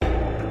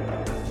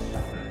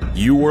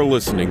You are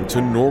listening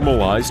to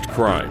Normalized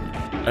Crime,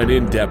 an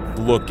in-depth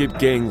look at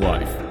gang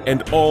life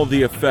and all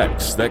the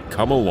effects that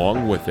come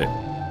along with it.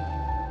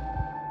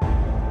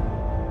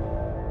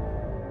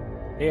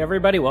 Hey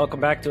everybody, welcome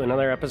back to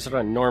another episode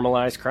of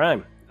Normalized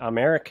Crime. I'm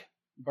Eric.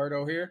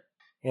 Berto here.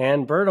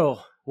 And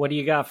Berto, what do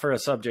you got for a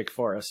subject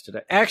for us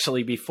today?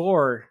 Actually,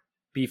 before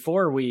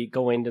we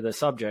go into the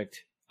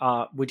subject,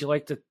 would you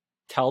like to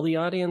tell the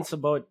audience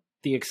about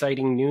the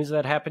exciting news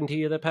that happened to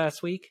you the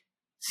past week?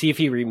 See if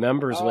he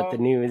remembers what the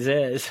news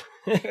is.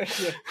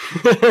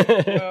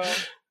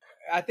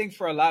 I think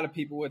for a lot of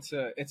people, it's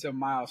a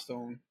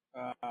milestone.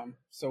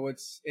 So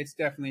it's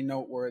definitely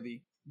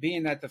noteworthy.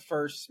 Being that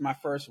my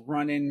first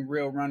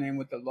real run-in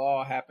with the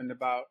law happened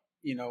about,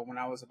 when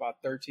I was about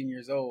 13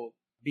 years old,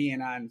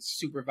 being on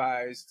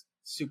supervised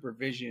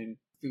supervision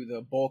through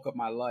the bulk of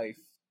my life,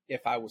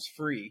 if I was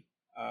free.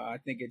 I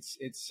think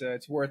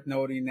it's worth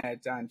noting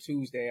that on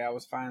Tuesday I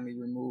was finally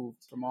removed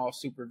from all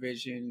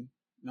supervision.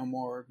 No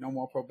more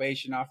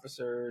probation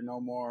officer,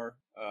 no more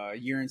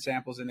urine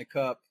samples in the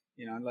cup,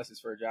 unless it's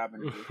for a job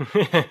interview.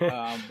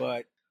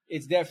 But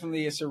it's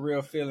definitely a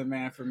surreal feeling,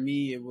 man. For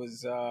me, it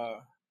was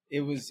a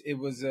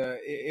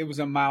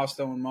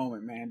milestone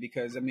moment, man,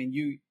 because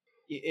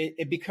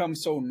it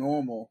becomes so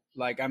normal.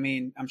 Like,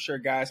 I'm sure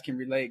guys can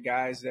relate,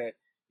 guys that,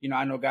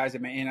 I know guys that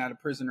have been in and out of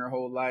prison their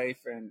whole life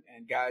and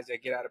guys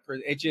that get out of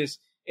prison.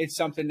 It's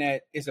something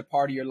that is a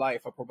part of your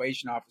life, a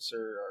probation officer,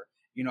 or,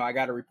 I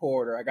got to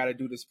report, or I got to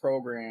do this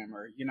program,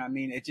 or,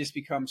 it just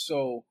becomes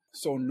so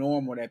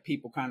normal that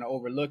people kind of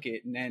overlook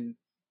it. And then,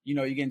 you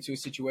get into a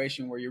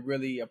situation where you're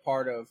really a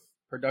part of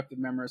productive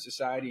member of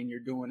society and you're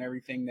doing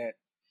everything that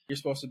you're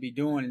supposed to be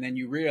doing. And then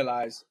you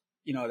realize,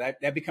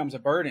 that becomes a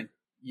burden,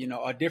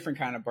 a different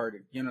kind of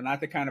burden,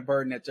 not the kind of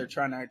burden that they're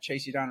trying to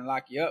chase you down and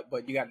lock you up,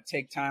 but you got to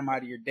take time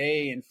out of your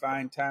day and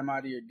find time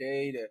out of your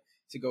day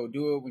to go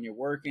do it when you're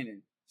working.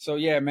 And so,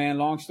 yeah, man,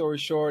 long story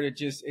short,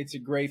 it's a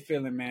great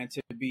feeling, man,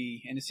 to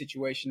be in a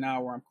situation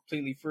now where I'm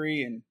completely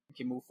free and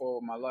can move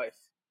forward with my life.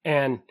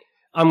 And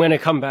I'm going to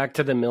come back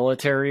to the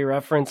military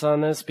reference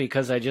on this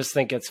because I just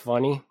think it's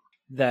funny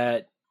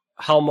that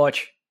how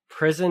much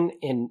prison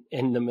in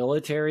the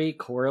military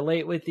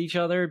correlate with each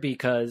other,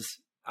 because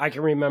I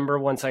can remember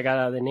once I got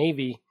out of the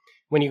Navy,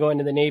 when you go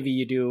into the Navy,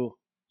 you do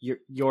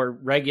your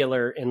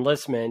regular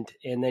enlistment,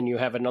 and then you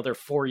have another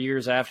 4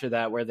 years after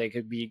that where they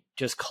could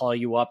just call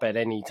you up at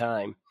any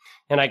time.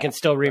 And I can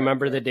still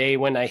remember the day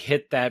when I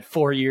hit that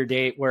 4-year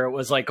date where it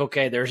was like,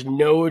 okay, there's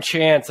no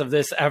chance of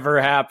this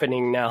ever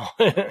happening now.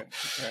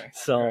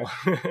 So,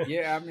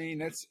 yeah,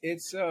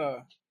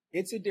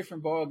 it's a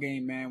different ball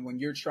game, man, when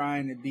you're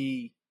trying to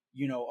be,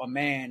 a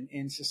man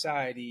in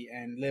society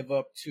and live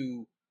up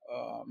to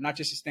not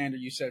just the standard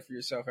you set for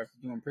yourself after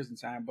doing prison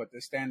time, but the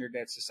standard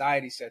that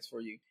society sets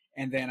for you.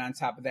 And then on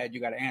top of that,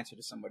 you got to answer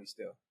to somebody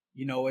still.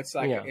 It's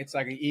like it's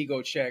like an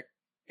ego check,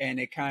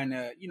 and it kind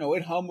of,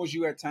 it humbles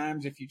you at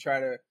times if you try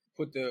to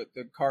put the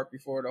cart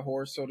before the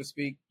horse, so to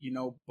speak.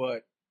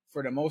 But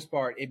for the most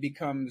part, it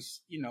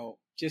becomes,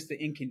 just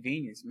the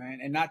inconvenience, man.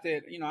 And not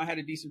that, I had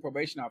a decent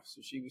probation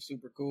officer. She was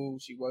super cool.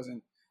 She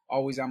wasn't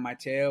always on my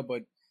tail,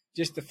 but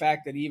just the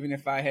fact that even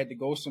if I had to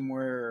go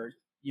somewhere,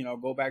 or,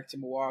 go back to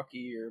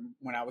Milwaukee, or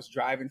when I was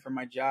driving for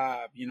my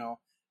job,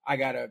 I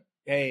gotta,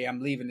 hey,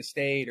 I'm leaving the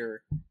state,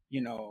 or,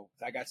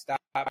 I got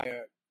stopped by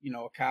a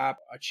cop,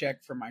 a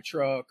check for my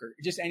truck, or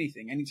just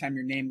anything. Anytime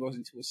your name goes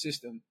into a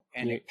system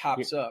and it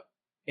pops up,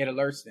 it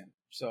alerts them.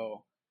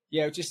 So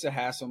yeah, it's just a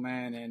hassle,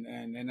 man.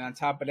 And on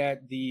top of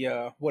that,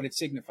 the what it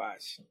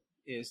signifies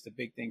is the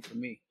big thing for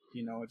me.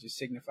 It just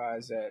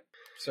signifies that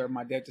serve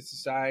my debt to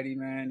society,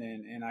 man,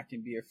 and I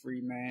can be a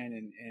free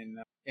man,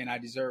 and I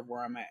deserve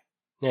where I'm at.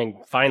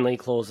 And finally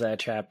close that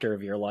chapter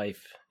of your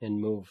life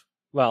and move.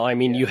 Well,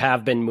 you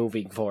have been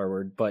moving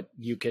forward, but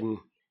you can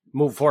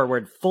move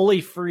forward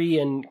fully free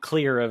and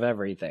clear of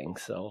everything.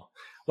 So,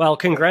 well,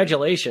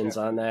 congratulations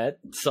on that.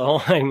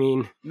 So,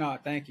 No,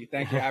 thank you.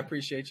 I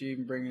appreciate you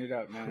even bringing it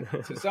up, man.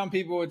 To some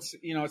people, it's,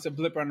 it's a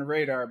blip on the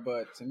radar,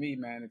 but to me,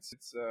 man,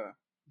 it's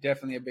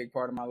definitely a big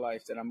part of my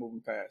life that I'm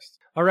moving past.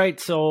 All right.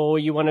 So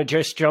you want to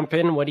just jump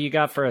in? What do you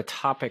got for a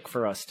topic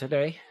for us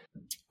today?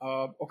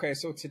 Okay,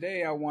 so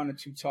today I wanted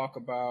to talk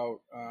about,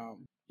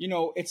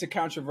 it's a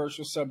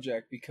controversial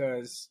subject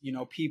because,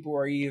 people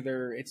are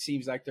it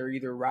seems like they're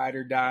either ride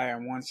or die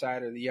on one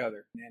side or the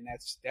other. And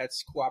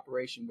that's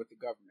cooperation with the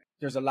government.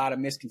 There's a lot of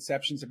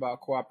misconceptions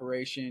about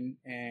cooperation,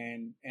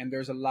 and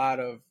there's a lot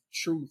of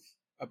truth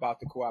about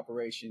the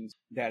cooperations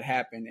that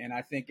happen. And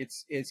I think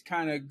it's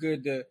kind of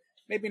good to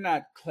maybe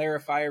not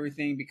clarify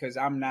everything, because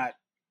I'm not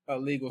a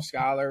legal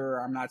scholar,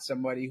 or I'm not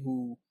somebody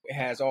who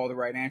has all the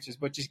right answers,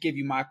 but just give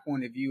you my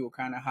point of view of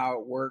kind of how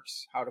it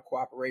works, how the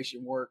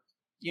cooperation works,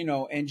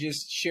 and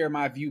just share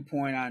my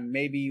viewpoint on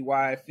maybe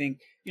why I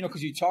think,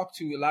 because you talk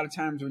to, a lot of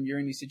times when you're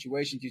in these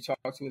situations, you talk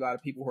to a lot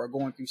of people who are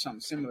going through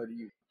something similar to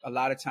you. A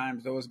lot of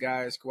times those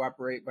guys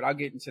cooperate, but I'll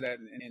get into that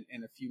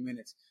in a few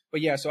minutes.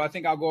 But yeah, so I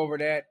think I'll go over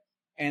that.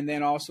 And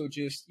then also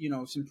just,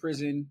 some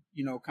prison,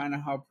 kind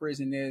of how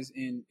prison is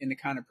in the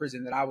kind of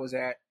prison that I was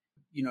at,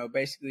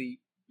 basically,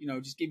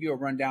 just give you a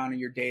rundown of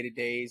your day to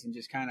days and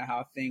just kind of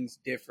how things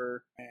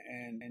differ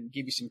and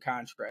give you some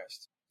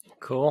contrast.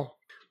 Cool.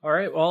 All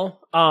right. Well,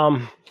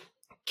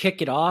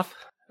 kick it off.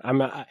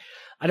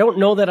 I don't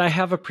know that I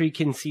have a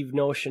preconceived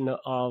notion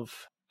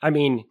of, I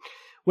mean,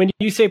 when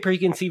you say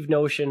preconceived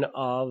notion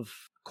of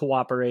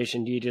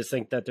cooperation, do you just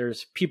think that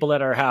there's people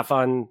that are half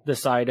on the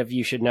side of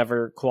you should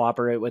never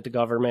cooperate with the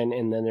government,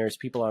 and then there's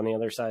people on the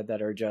other side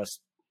that are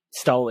just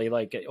stoutly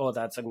like, oh,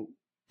 that's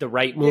the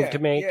right move to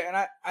make?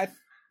 Yeah, and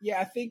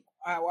I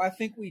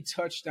think we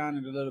touched on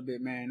it a little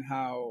bit, man,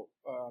 how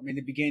in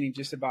the beginning,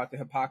 just about the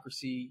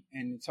hypocrisy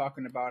and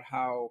talking about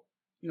how,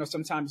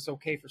 sometimes it's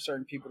okay for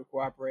certain people to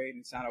cooperate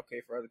and it's not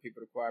okay for other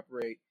people to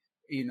cooperate.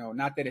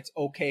 Not that it's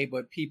okay,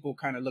 but people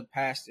kind of look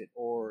past it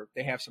or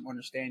they have some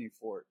understanding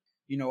for it.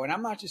 And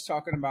I'm not just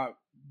talking about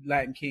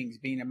Latin Kings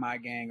being in my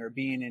gang or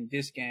being in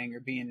this gang or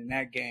being in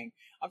that gang.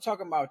 I'm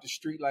talking about the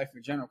street life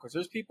in general, because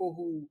there's people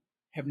who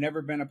have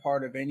never been a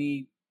part of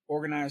any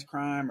organized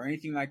crime or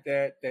anything like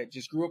that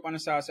just grew up on the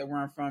south side where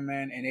I'm from,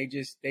 man, and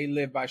they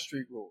live by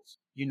street rules.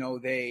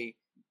 They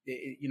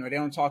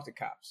don't talk to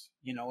cops,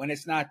 and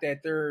it's not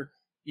that they're,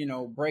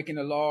 breaking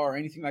the law or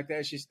anything like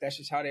that. That's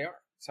just how they are.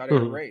 It's how they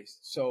were raised.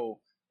 So,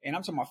 and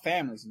I'm talking about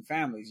families and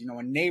families,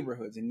 and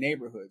neighborhoods and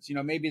neighborhoods.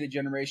 Maybe the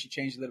generation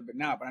changed a little bit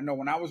now, but I know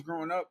when I was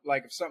growing up,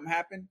 like if something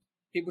happened,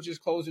 people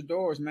just closed their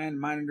doors, man,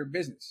 minding their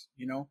business,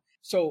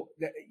 So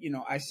that,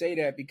 I say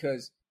that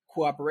because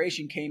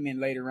cooperation came in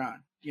later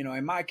on.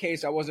 In my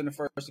case, I wasn't the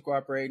first to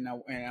cooperate, and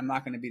I'm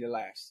not going to be the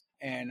last.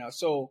 And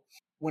so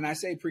when I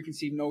say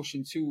preconceived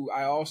notion too,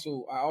 I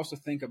also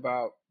think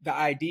about the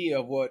idea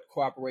of what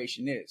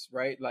cooperation is,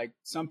 right? Like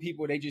some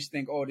people, they just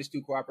think, oh, this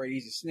dude cooperated,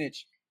 he's a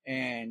snitch.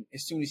 And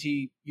as soon as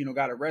he,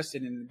 got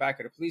arrested in the back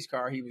of the police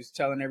car, he was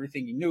telling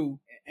everything he knew,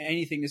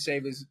 anything to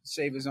save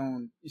his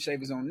own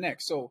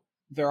neck. So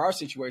there are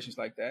situations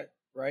like that,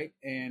 right?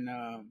 And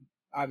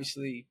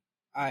obviously,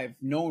 I've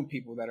known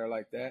people that are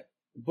like that.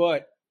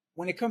 But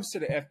when it comes to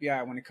the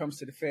FBI, when it comes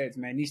to the feds,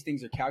 man, these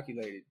things are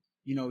calculated.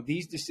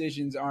 These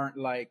decisions aren't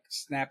like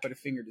snap of the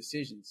finger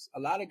decisions. A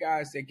lot of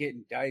guys that get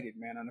indicted,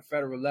 man, on a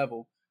federal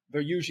level,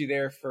 they're usually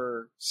there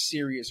for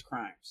serious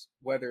crimes,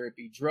 whether it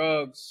be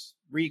drugs,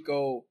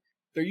 RICO.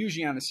 They're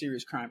usually on a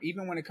serious crime.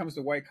 Even when it comes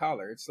to white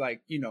collar, it's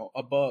like,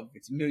 above,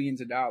 it's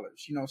millions of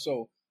dollars,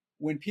 So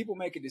when people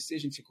make a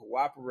decision to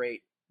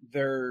cooperate,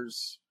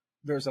 there's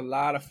a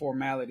lot of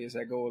formalities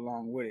that go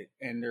along with it.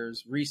 And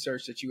there's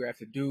research that you have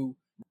to do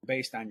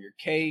based on your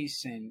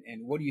case and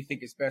what do you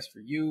think is best for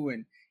you.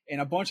 And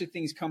a bunch of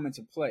things come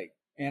into play.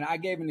 And I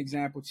gave an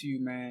example to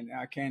you, man.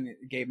 I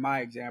gave my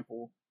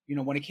example.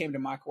 When it came to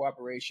my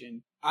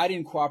cooperation, I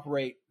didn't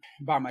cooperate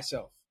by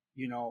myself.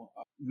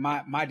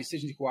 My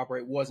decision to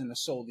cooperate wasn't a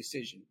sole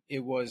decision.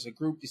 It was a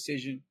group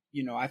decision.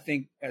 I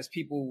think as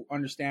people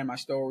understand my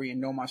story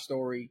and know my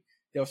story,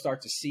 they'll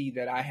start to see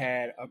that I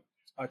had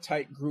a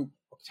tight group,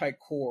 a tight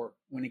core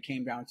when it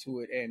came down to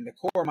it. And the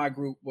core of my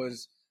group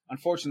was,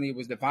 unfortunately, it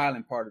was the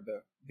violent part of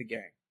the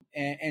gang.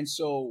 And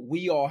so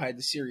we all had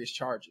the serious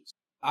charges.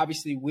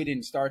 Obviously, we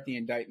didn't start the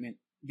indictment.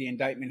 The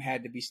indictment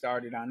had to be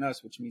started on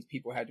us, which means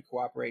people had to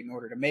cooperate in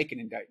order to make an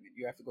indictment.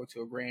 You have to go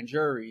to a grand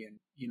jury and,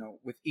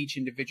 with each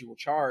individual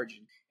charge.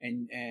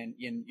 And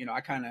I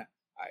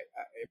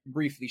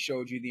briefly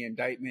showed you the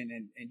indictment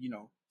and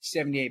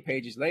 78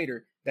 pages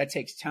later, that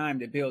takes time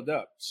to build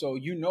up. So,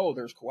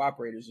 there's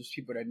cooperators, there's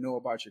people that know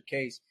about your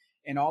case.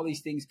 And all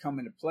these things come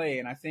into play.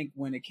 And I think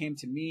when it came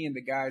to me and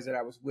the guys that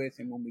I was with,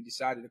 and when we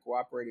decided to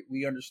cooperate,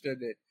 we understood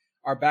that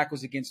our back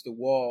was against the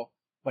wall,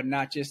 but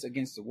not just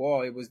against the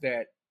wall. It was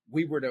that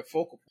we were the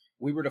focal point.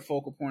 We were the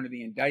focal point of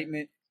the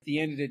indictment. At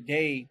the end of the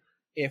day,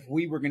 if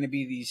we were going to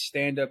be these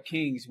stand-up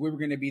kings, we were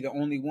going to be the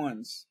only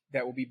ones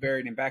that would be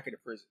buried in back of the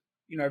prison.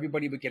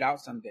 Everybody would get out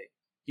someday.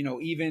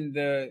 Even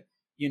there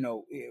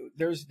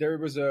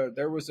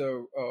was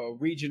a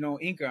regional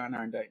Inca on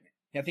our indictment.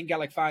 I think got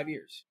like 5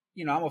 years.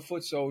 I'm a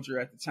foot soldier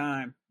at the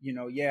time.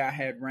 I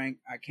had rank.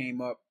 I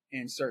came up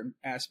in certain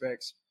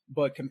aspects,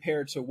 but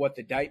compared to what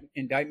the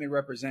indictment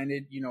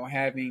represented,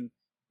 having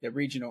the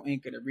regional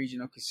Inca, the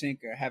regional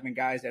Kasinka, having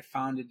guys that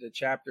founded the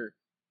chapter,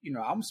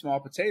 I'm small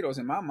potatoes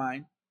in my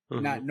mind,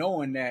 not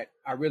knowing that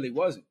I really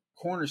wasn't.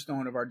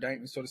 Cornerstone of our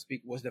indictment, so to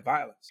speak, was the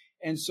violence.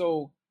 And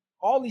so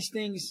all these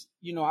things,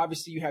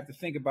 obviously you have to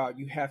think about,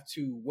 you have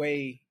to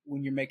weigh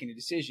when you're making a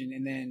decision.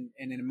 And then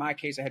in my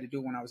case, I had to do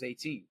it when I was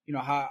 18.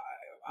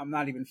 I'm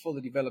not even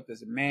fully developed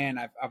as a man.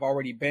 I've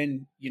already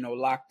been,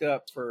 locked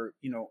up for,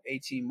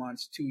 18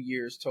 months, 2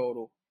 years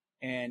total.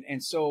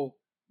 And so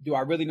do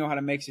I really know how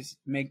to make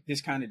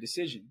this kind of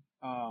decision?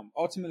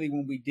 Ultimately,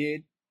 when we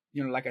did,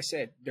 like I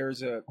said,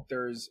 there's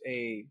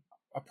a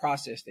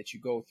process that you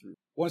go through.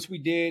 Once we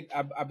did,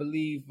 I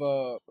believe,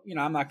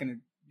 I'm not going to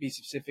be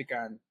specific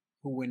on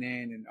who went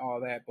in and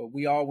all that, but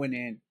we all went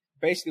in.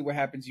 Basically what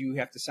happens, you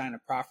have to sign a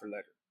proffer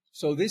letter.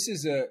 So this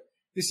is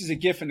a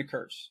gift and a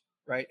curse.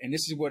 Right. And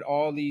this is what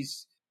all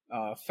these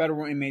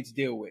federal inmates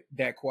deal with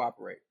that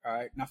cooperate. All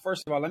right. Now,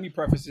 first of all, let me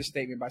preface this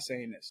statement by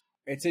saying this.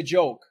 It's a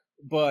joke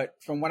but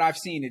from what I've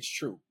seen, it's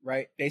true,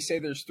 right? They say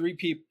there's three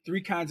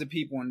kinds of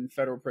people in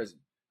federal prison: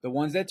 the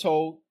ones that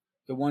told,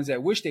 the ones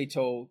that wish they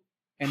told,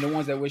 and the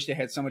ones that wish they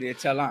had somebody to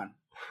tell on.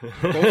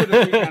 Those are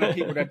the three kind of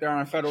people that there are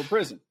in federal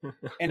prison.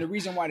 And the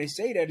reason why they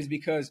say that is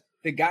because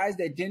the guys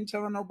that didn't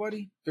tell on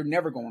nobody, they're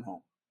never going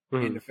home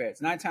in the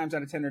feds. 9 times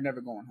out of 10, they're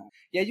never going home.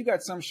 Yeah, you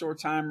got some short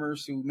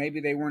timers who maybe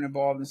they weren't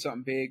involved in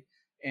something big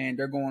and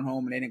they're going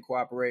home and they didn't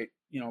cooperate.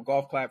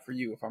 Golf clap for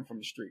you if I'm from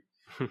the street.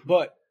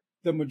 But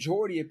the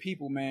majority of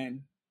people,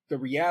 man, the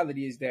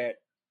reality is that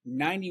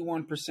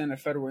 91%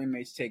 of federal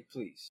inmates take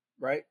pleas,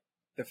 right?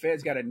 The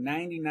feds got a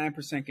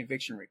 99%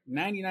 conviction rate.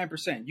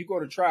 99%. You go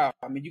to trial,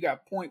 I mean, you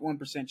got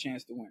 0.1%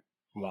 chance to win.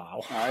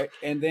 Wow. All right.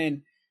 And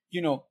then,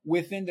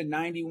 within the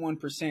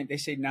 91%, they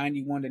say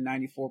 91 to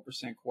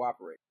 94%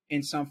 cooperate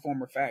in some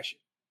form or fashion.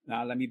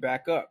 Now, let me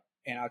back up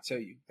and I'll tell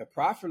you. The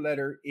proffer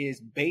letter is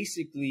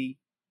basically,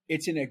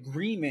 it's an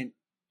agreement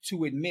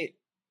to admit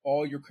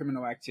all your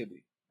criminal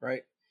activity,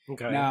 right?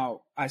 Okay.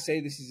 Now, I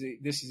say this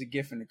is a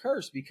gift and a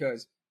curse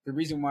because the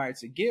reason why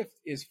it's a gift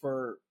is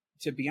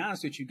to be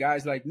honest with you,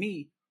 guys like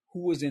me, who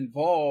was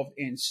involved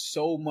in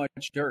so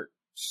much dirt,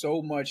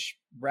 so much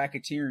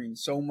racketeering,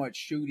 so much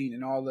shooting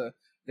and all the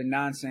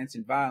nonsense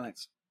and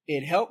violence.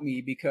 It helped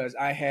me because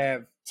I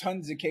have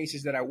tons of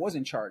cases that I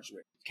wasn't charged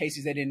with,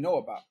 cases they didn't know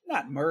about.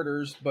 Not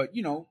murders, but,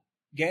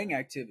 gang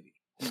activity.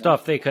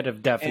 Stuff they could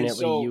have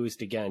definitely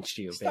used against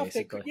you,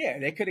 basically.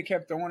 They could have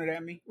kept throwing it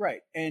at me.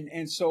 Right.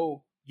 And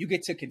so you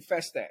get to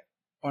confess that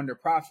under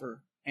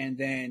proffer. And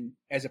then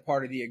as a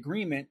part of the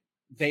agreement,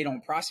 they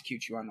don't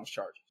prosecute you on those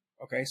charges.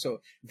 Okay.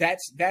 So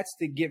that's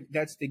the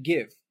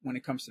give when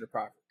it comes to the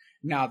proffer.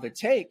 Now the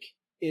take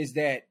is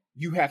that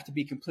you have to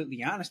be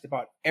completely honest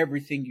about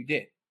everything you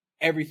did,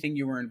 everything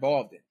you were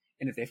involved in.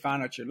 And if they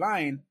find out you're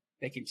lying,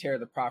 they can tear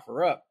the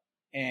proffer up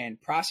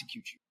and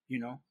prosecute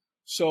you,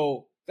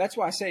 So that's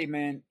why I say,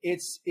 man,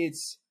 it's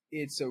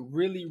a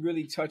really,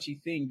 really touchy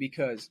thing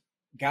because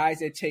guys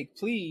that take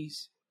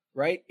pleas,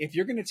 right? If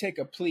you're going to take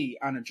a plea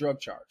on a drug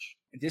charge,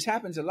 this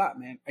happens a lot,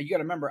 man. You got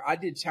to remember, I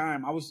did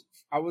time.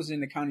 I was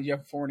in the county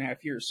jail for 4.5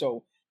 years.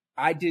 So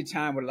I did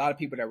time with a lot of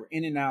people that were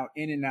in and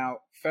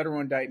out, federal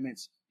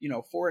indictments,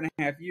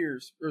 4.5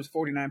 years, there was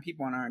 49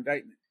 people on our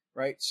indictment,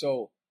 right?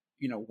 So,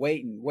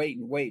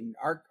 waiting.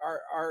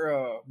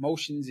 Our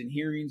motions and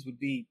hearings would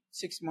be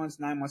 6 months,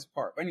 9 months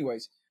apart. But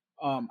anyways,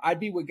 I'd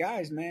be with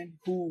guys, man,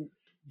 who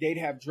they'd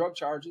have drug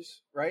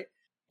charges, right?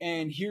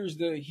 And here's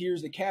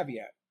the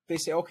caveat. They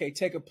say, okay,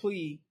 take a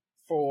plea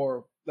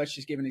for, let's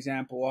just give an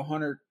example,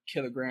 100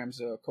 kilograms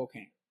of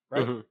cocaine,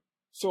 right? Mm-hmm.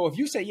 So if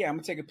you say, yeah, I'm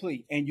gonna take a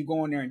plea, and you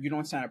go in there and you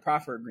don't sign a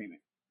proffer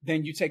agreement,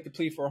 then you take the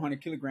plea for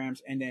 100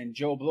 kilograms, and then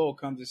Joe Blow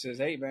comes and says,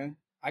 hey, man,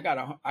 I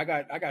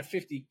got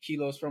 50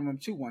 kilos from him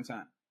too one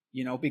time,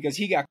 because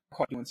he got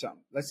caught doing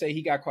something. Let's say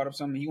he got caught up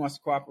something, he wants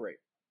to cooperate.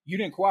 You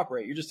didn't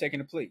cooperate, you're just taking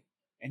a plea.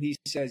 And he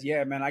says,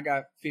 yeah, man, I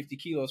got 50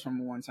 kilos from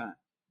him one time.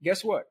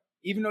 Guess what?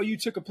 Even though you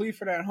took a plea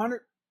for that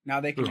 100, now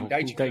they can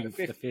indict you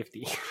for the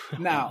 50.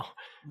 Now,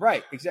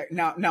 right, exactly.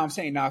 Now I'm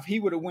saying, if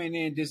he would have went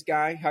in, this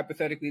guy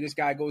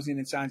goes in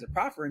and signs a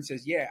proffer and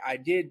says, yeah, I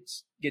did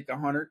get the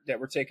 100 that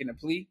we're taking a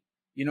plea.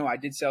 I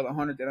did sell the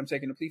 100 that I'm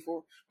taking a plea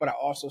for, but I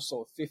also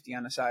sold 50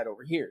 on the side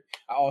over here.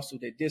 I also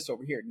did this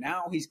over here.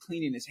 Now he's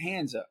cleaning his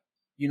hands up,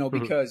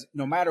 because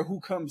no matter who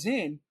comes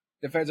in,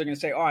 the feds are going to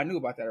say, oh, I knew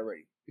about that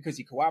already because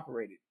he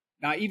cooperated.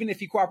 Now, even if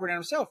he cooperated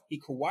himself, he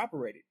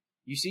cooperated.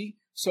 You see?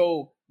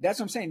 So that's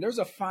what I'm saying. There's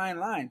a fine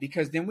line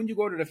because then when you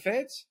go to the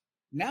feds,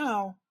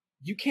 now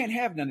you can't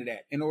have none of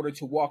that in order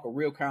to walk a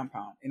real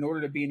compound, in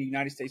order to be in the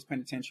United States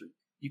penitentiary.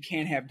 You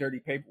can't have dirty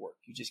paperwork.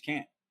 You just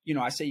can't.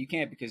 I say you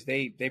can't because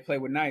they play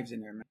with knives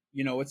in there, man.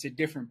 It's a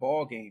different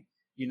ball game.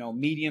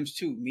 Mediums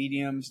too.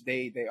 Mediums,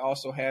 they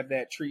also have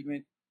that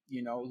treatment.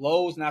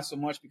 Lows, not so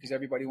much because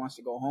everybody wants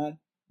to go home.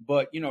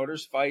 But,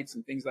 there's fights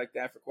and things like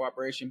that for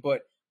cooperation.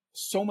 But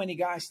so many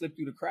guys slip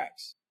through the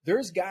cracks.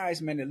 There's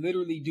guys, man, that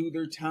literally do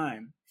their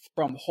time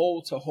from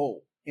hole to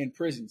hole in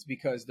prisons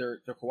because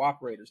they're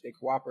cooperators. They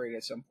cooperated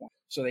at some point.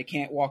 So they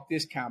can't walk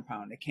this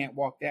compound. They can't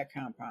walk that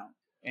compound.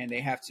 And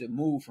they have to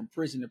move from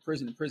prison to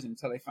prison to prison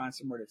until they find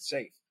somewhere that's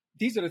safe.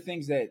 These are the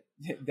things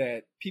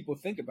that people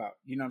think about,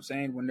 you know what I'm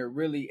saying? When they're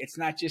really, it's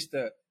not just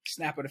a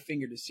snap of the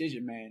finger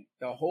decision, man.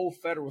 The whole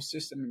federal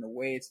system and the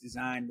way it's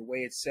designed, the way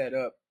it's set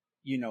up,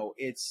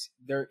 it's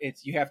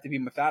you have to be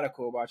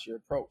methodical about your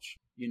approach,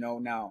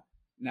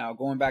 Now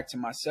going back to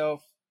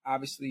myself,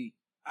 obviously,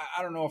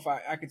 I don't know if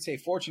I could say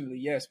fortunately,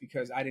 yes,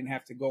 because I didn't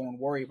have to go and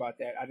worry about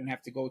that. I didn't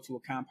have to go to a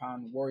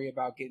compound and worry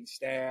about getting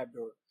stabbed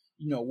or,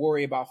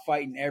 worry about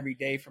fighting every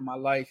day for my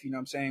life, you know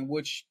what I'm saying?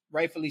 Which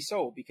rightfully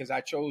so, because I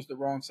chose the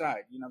wrong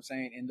side, you know what I'm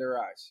saying, in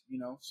their eyes,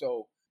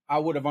 So I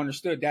would have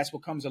understood that's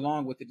what comes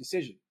along with the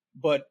decision.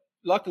 But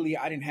luckily,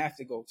 I didn't have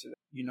to go to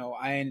that.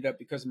 I ended up,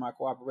 because of my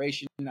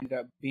cooperation, I ended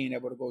up being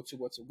able to go to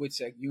what's a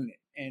WITSEC unit.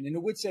 And in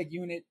the WITSEC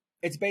unit,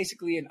 it's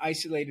basically an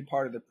isolated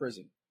part of the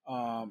prison.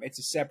 It's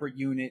a separate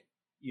unit.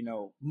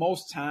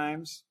 Most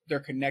times they're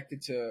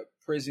connected to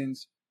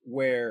prisons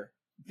where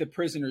the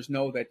prisoners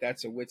know that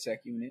that's a WITSEC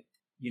unit.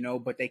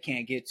 but they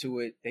can't get to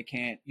it. They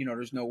can't,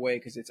 there's no way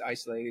because it's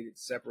isolated,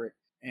 it's separate.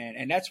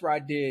 And that's where I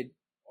did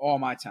all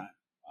my time,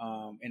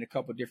 in a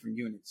couple different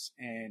units.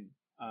 And,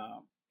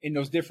 in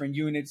those different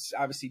units,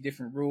 obviously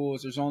different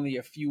rules. There's only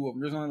a few of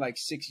them. There's only like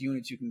 6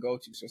 units you can go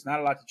to. So it's not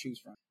a lot to choose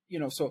from,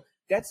 so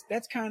that's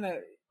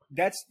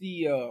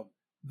the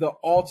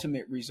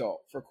ultimate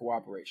result for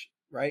cooperation,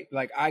 right?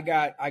 Like I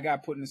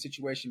got put in a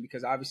situation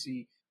because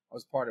obviously I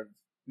was part of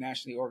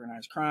nationally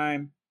organized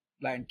crime.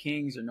 Latin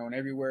Kings are known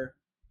everywhere,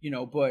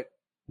 but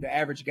the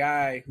average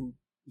guy who's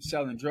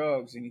selling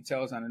drugs and he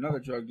tells on another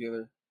drug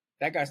dealer,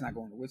 that guy's not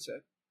going to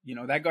Woodsett.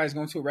 That guy's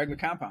going to a regular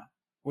compound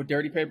with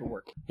dirty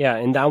paperwork. Yeah,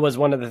 and that was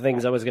one of the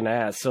things I was going to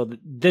ask. So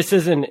this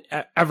isn't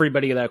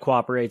everybody that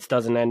cooperates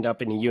doesn't end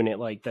up in a unit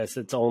like this.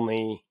 It's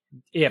only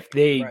if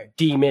they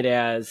deem it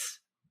as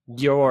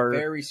your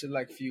very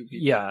select few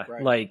people. Yeah,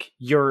 right. Like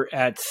you're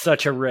at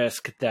such a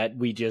risk that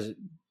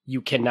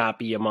you cannot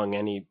be among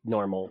any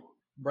normal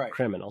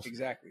criminals.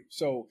 Exactly.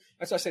 So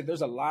that's why I said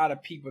there's a lot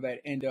of people that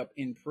end up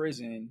in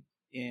prison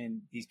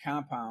in these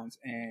compounds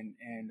and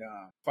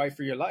fight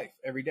for your life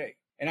every day.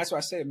 And that's why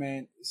I said,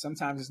 man,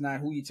 sometimes it's not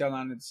who you tell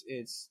on,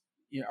 it's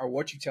or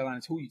what you tell on,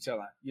 it's who you tell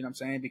on. You know what I'm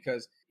saying?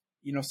 Because,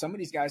 some of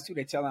these guys too,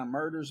 they tell on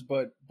murders,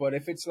 but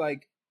if it's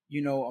like,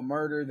 a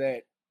murder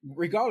that,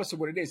 regardless of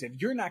what it is, if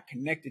you're not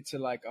connected to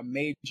like a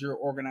major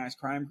organized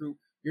crime group,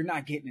 you're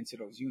not getting into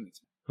those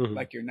units. Mm-hmm.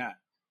 Like you're not,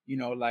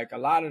 like a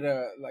lot of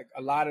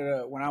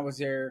the, when I was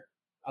there,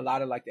 a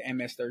lot of like the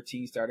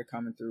MS-13 started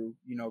coming through,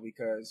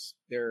 because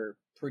they're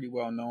pretty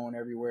well known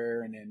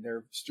everywhere and then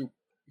they're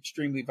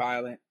extremely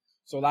violent.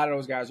 So a lot of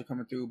those guys are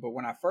coming through. But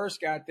when I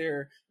first got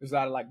there was a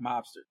lot of like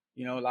mobsters,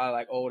 a lot of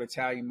like old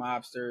Italian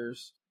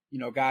mobsters,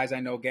 guys I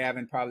know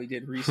Gavin probably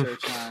did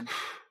research on,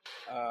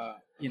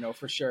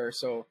 for sure.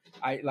 So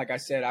like I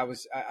said,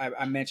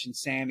 I mentioned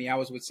Sammy. I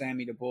was with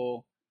Sammy the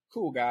Bull.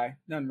 Cool guy.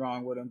 Nothing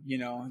wrong with him.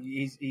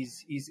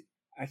 He's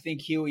I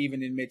think he'll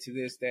even admit to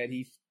this that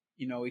he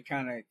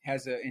kind of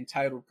has an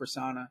entitled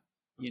persona,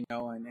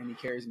 and he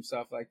carries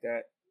himself like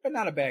that, but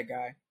not a bad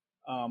guy.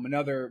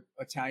 Another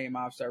Italian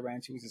mobster I ran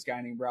into was this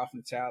guy named Ralph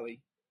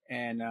Natali.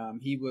 And,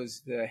 he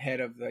was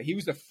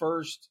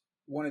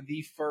one of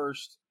the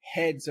first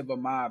heads of a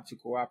mob to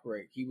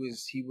cooperate. He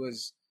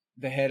was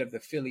the head of the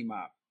Philly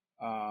mob,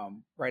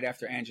 right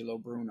after Angelo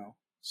Bruno.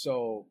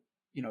 So,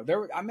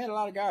 I met a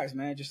lot of guys,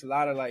 man, just a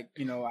lot of like,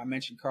 I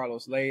mentioned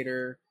Carlos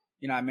later,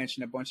 I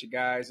mentioned a bunch of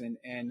guys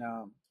and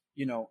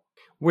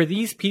were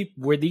these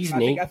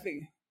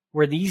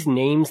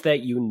names that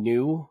you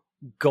knew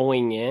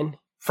going in?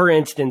 For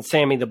instance,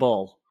 Sammy the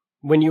Bull.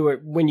 When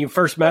you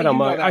first met him,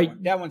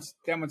 that one's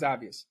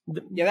obvious.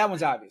 Yeah, that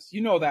one's obvious.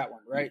 You know that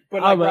one, right?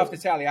 But like Ralph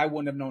Natali, I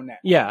wouldn't have known that.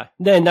 Yeah,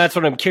 then that's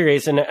what I'm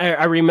curious. And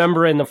I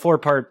remember in the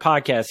 4-part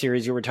podcast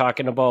series, you were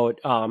talking about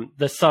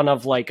the son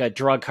of like a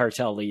drug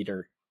cartel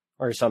leader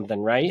or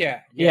something, right?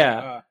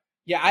 Yeah.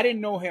 I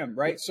didn't know him,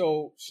 right?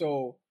 So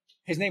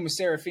his name was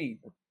Serafine.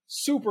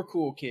 Super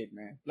cool kid,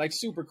 man. Like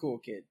super cool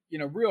kid.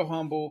 Real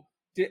humble.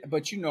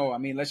 But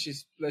let's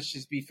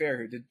just be fair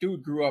here. The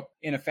dude grew up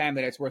in a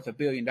family that's worth $1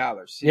 billion.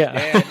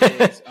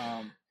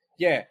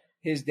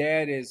 His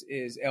dad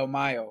is El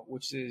Mayo,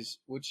 which is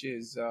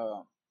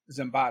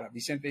Zambada.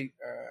 Vicente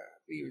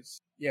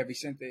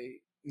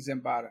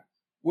Zambada,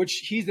 which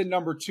he's the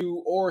number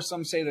 2, or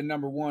some say the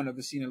number 1 of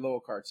the Sinaloa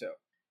cartel.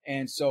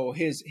 And so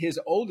his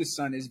oldest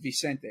son is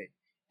Vicente,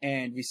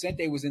 and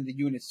Vicente was in the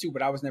units too,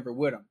 but I was never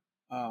with him.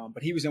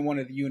 But he was in one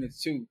of the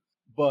units too.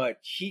 But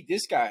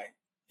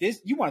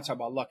you want to talk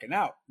about lucking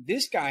out.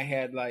 This guy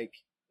had like,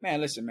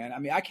 man, listen, man. I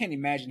mean, I can't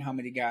imagine how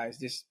many guys,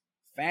 this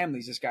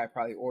guy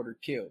probably ordered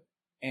killed.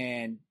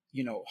 And,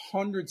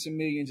 hundreds of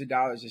millions of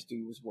dollars this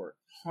dude was worth.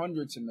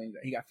 Hundreds of millions.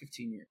 He got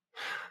 15 years.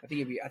 I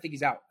think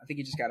he's out. I think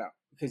he just got out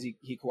because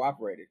he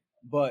cooperated.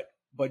 But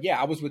yeah,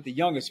 I was with the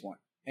youngest one.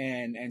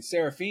 And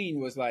Serafine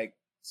was like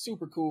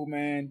super cool,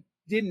 man.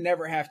 Didn't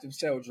never have to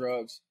sell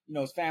drugs.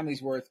 His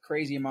family's worth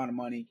crazy amount of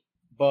money.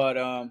 But,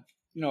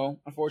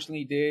 unfortunately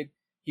he did.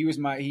 He was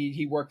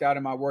he worked out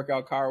in my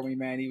workout car with me,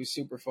 man. He was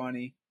super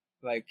funny,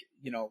 like,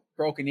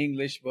 broken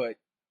English, but,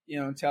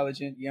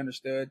 intelligent. He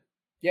understood.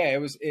 Yeah,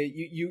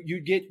 you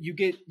get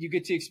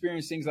to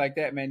experience things like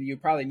that, man. You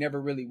probably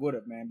never really would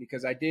have, man,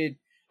 because I did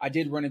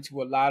run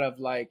into a lot of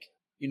like,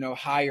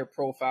 higher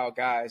profile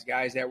guys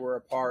that were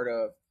a part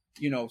of,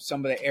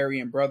 some of the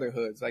Aryan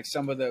brotherhoods, like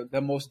some of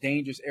the most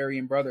dangerous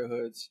Aryan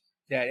brotherhoods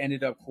that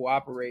ended up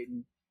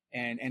cooperating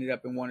and ended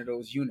up in one of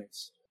those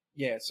units.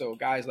 Yeah, so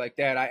guys like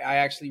that, I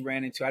actually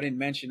ran into, I didn't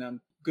mention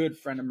them, good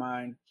friend of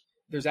mine.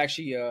 There's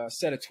actually a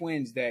set of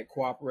twins that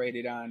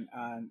cooperated on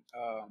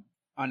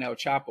El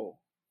Chapo,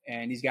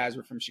 and these guys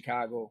were from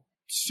Chicago.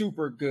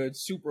 Super good,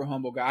 super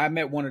humble guy. I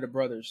met one of the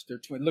brothers. They're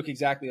twins, look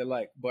exactly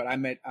alike, but I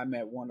met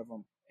one of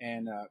them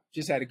and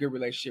just had a good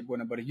relationship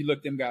with them. But if you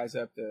look them guys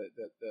up,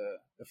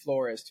 the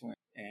Flores twins,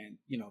 and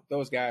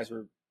those guys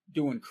were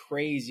doing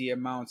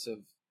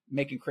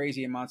making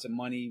crazy amounts of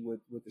money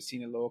with the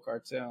Sinaloa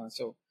cartel, and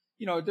so.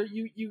 You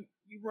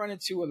you run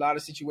into a lot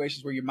of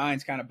situations where your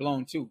mind's kind of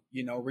blown too.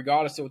 You know,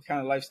 regardless of what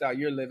kind of lifestyle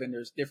you're living,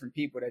 there's different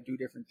people that do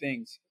different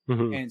things.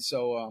 Mm-hmm. And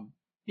so,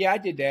 yeah, I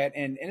did that.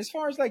 And as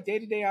far as like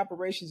day-to-day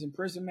operations in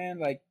prison, man,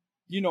 like,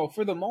 you know,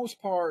 for the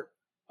most part,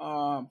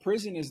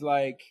 prison is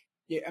like,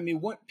 yeah, I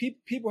mean, what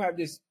people have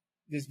this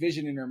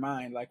vision in their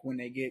mind, like when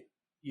they get,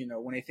 you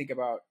know, when they think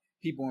about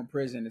people in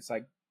prison, it's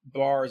like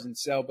bars and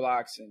cell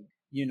blocks and,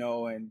 you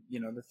know,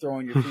 they're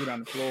throwing your food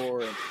on the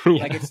floor and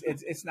Yeah. like,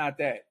 it's not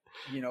that,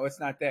 you know, it's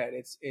not that.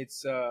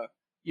 It's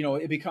you know,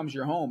 it becomes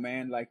your home,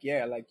 man. Like,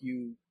 yeah, like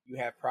you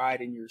have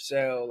pride in your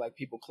cell, like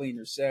people clean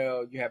your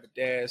cell, you have a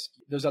desk.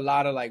 There's a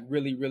lot of like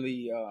really,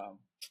 really,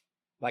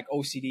 like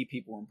OCD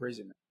people in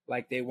prison.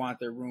 Like they want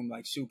their room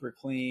like super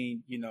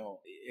clean, you know,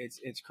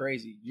 it's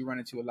crazy. You run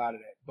into a lot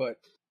of that,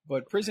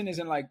 but prison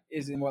isn't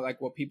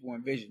what people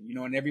envision, you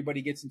know, and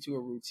everybody gets into a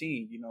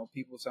routine, you know,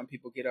 some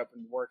people get up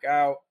and work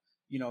out,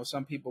 you know,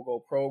 some people go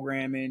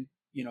programming,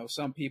 you know,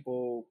 some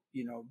people,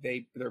 you know,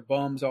 they're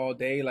bums all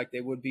day like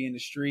they would be in the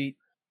street,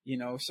 you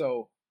know,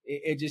 so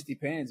it just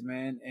depends,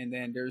 man. And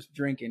then there's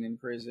drinking in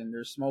prison,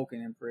 there's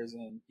smoking in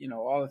prison, you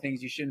know, all the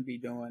things you shouldn't be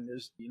doing.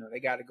 There's, you know, they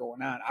got it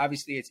going on.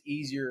 Obviously it's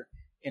easier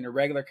in a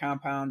regular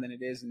compound than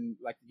it is in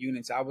like the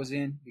units I was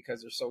in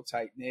because they're so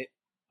tight knit.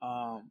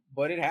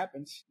 But it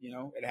happens, you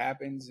know, it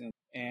happens.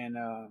 And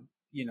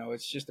you know,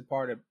 it's just a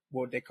part of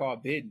what they call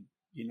bidding.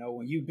 You know,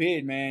 when you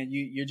bid, man,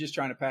 you're just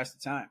trying to pass the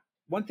time.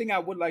 One thing I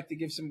would like to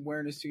give some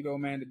awareness to though,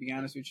 man, to be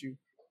honest with you,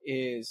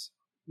 is,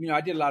 you know,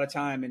 I did a lot of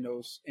time in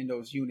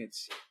those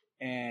units.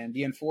 And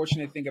the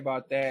unfortunate thing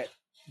about that,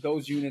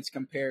 those units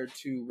compared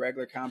to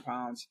regular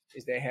compounds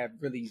is they have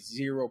really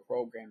zero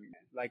programming,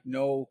 man. Like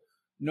no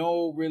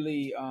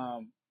really,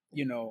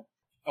 you know,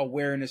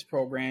 awareness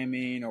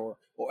programming or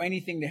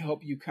anything to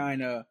help you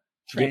kind of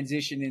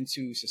transition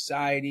into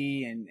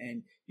society.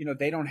 And, you know,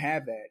 they don't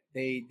have that.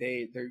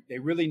 They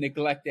really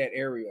neglect that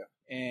area.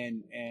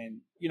 And,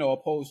 you know,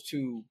 opposed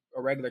to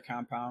a regular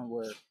compound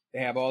where they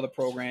have all the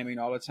programming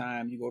all the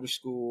time. You go to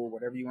school,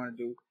 whatever you want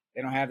to do.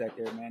 They don't have that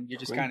there, man. You're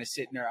just kind of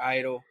sitting there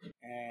idle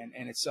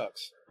and it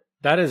sucks.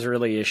 That is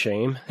really a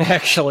shame,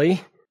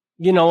 actually.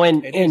 You know,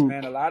 and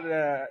man, a lot of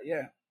that,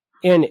 yeah.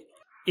 And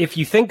if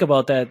you think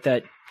about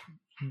that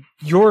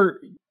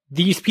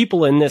these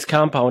people in this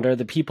compound are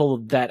the people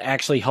that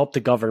actually help the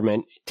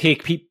government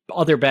take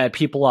other bad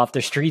people off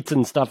the streets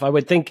and stuff. I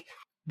would think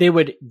they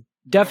would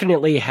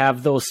definitely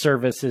have those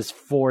services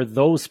for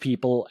those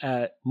people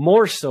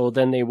more so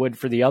than they would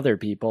for the other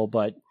people,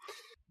 but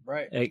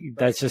right.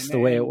 That's just the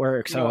way it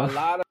works. You know, a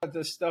lot of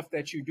the stuff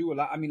that you do, a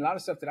lot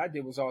of stuff that I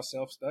did was all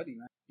self-study,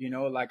 man. You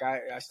know, like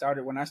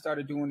when I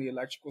started doing the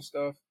electrical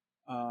stuff,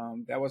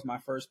 that was my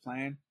first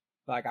plan.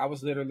 Like I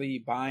was literally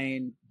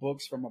buying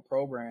books from a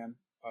program,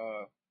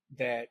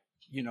 that,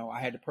 you know,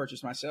 I had to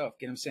purchase myself,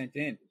 get them sent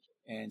in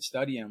and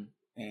study them.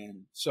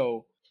 And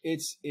so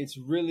it's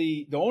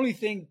really the only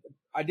thing.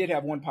 I did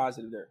have one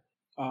positive there.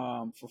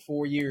 For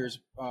 4 years,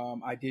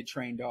 I did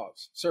train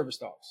dogs, service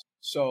dogs.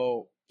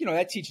 So, you know,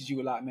 that teaches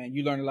you a lot, man.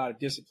 You learn a lot of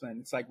discipline.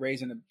 It's like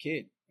raising a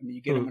kid. I mean,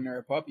 you get them when they're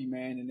a puppy,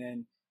 man. And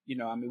then, you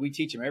know, I mean, we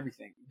teach them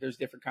everything. There's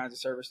different kinds of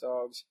service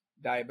dogs,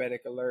 diabetic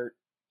alert,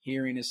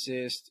 hearing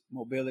assist,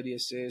 mobility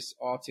assist,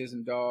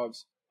 autism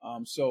dogs.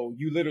 So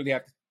you literally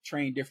have to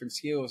train different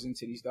skills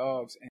into these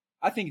dogs. And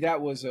I think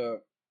that was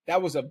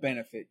a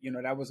benefit, you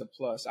know, that was a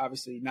plus,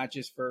 obviously, not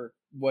just for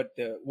what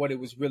it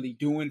was really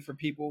doing for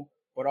people,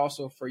 but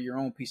also for your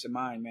own peace of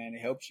mind, man.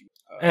 It helps you.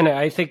 And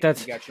I think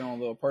you got your own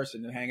little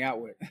person to hang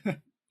out with.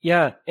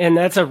 Yeah. And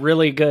that's a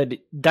really good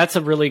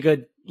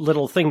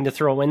little thing to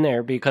throw in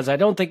there, because I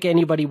don't think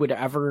anybody would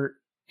ever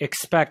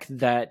expect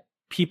that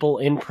people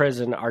in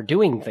prison are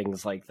doing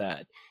things like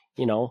that.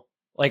 You know,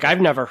 like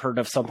I've never heard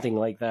of something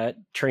like that,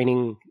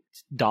 training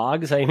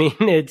dogs. I mean,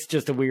 it's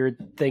just a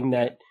weird thing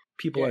that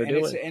people are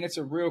doing. And it's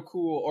a real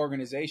cool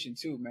organization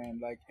too, man.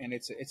 Like, and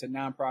it's a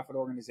nonprofit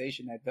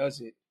organization that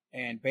does it.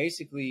 And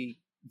basically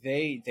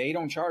they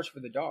don't charge for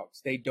the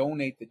dogs. They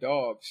donate the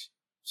dogs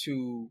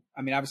to,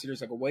 I mean, obviously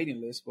there's like a waiting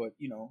list, but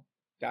you know,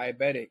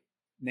 diabetic,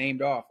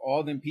 named off,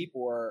 all them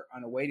people are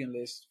on a waiting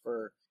list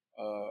for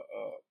a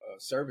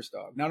service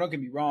dog. Now, don't get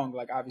me wrong.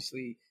 Like,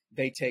 obviously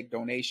they take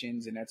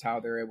donations and that's how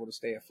they're able to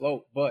stay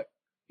afloat. But,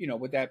 you know,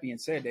 with that being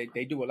said,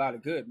 they do a lot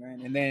of good,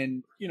 man. And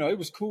then, you know, it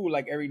was cool.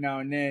 Like every now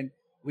and then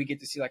we get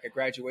to see like a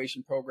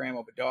graduation program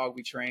of a dog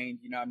we trained,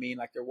 you know what I mean?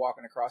 Like they're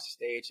walking across the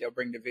stage, they'll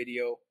bring the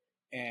video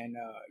and,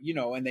 you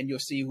know, and then you'll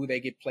see who they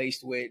get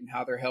placed with and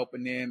how they're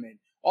helping them and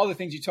all the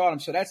things you taught them.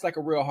 So that's like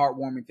a real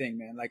heartwarming thing,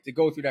 man. Like to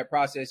go through that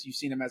process, you've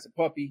seen him as a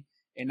puppy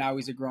and now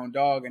he's a grown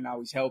dog and now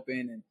he's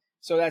helping. And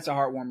so that's a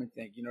heartwarming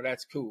thing, you know,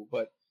 that's cool.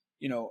 But,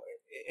 you know,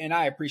 and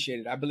I appreciate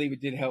it. I believe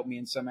it did help me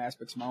in some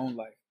aspects of my own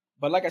life.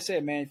 But like I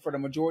said, man, for the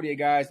majority of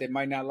guys that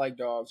might not like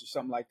dogs or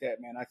something like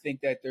that, man, I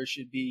think that there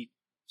should be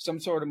some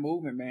sort of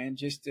movement, man,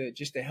 just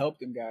to help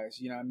them guys,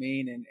 you know what I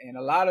mean? And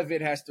a lot of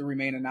it has to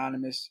remain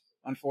anonymous,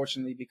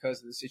 unfortunately,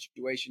 because of the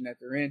situation that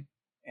they're in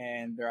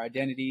and their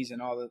identities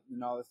and all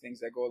the things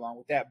that go along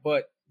with that.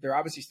 But they're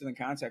obviously still in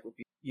contact with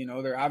people, you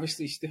know, they're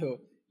obviously still,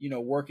 you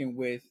know, working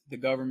with the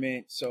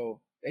government. So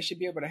they should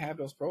be able to have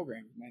those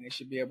programs, man. They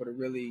should be able to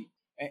really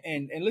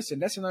and listen.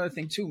 That's another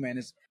thing too, man.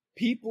 Is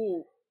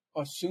people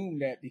assume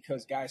that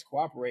because guys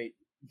cooperate,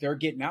 they're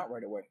getting out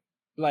right away.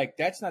 Like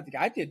that's not the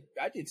guy.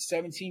 I did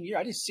 17 years.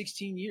 I did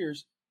 16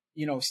 years.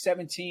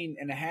 17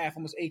 and a half,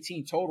 almost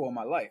 18 total in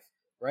my life.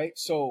 Right.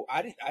 So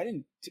I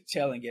didn't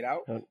tell and get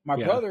out. My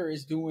brother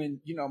is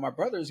doing, my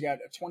brother's got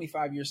a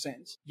 25-year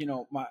sentence.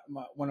 My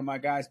one of my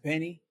guys,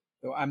 Benny,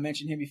 though I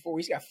mentioned him before,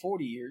 he's got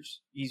 40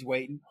 years. He's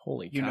waiting.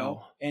 Holy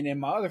cow. And then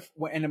my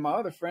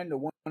other friend, the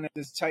one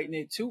that's tight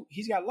knit too,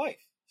 he's got life.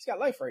 He's got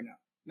life right now.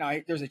 Now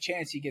there's a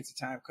chance he gets a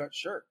time cut,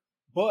 sure.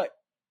 But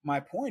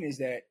my point is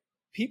that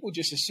people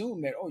just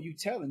assume that, you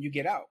tell and you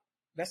get out.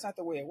 That's not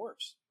the way it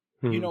works.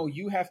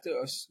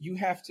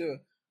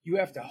 You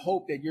have to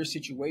hope that your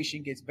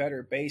situation gets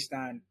better based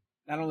on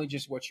not only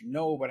just what you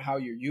know, but how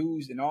you're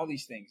used and all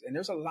these things. And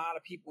there's a lot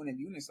of people in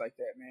units like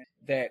that, man,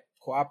 that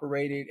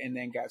cooperated and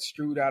then got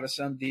screwed out of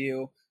some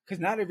deal because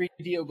not every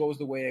deal goes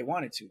the way they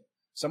want it to.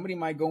 Somebody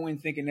might go in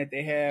thinking that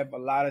they have a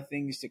lot of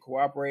things to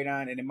cooperate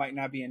on, and it might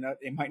not be enough.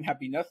 It might not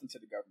be nothing to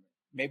the government.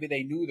 Maybe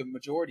they knew the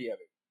majority of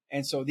it.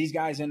 And so these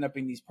guys end up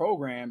in these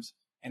programs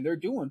and they're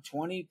doing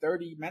 20,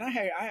 30. Man,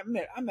 I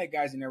met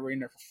guys were in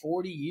there for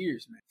 40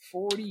 years, man.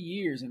 40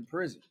 years in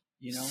prison,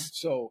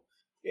 So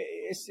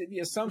it's the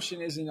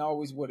assumption isn't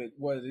always what it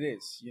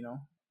is,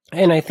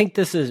 And I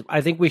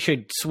think we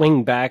should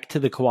swing back to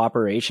the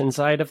cooperation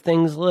side of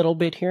things a little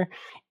bit here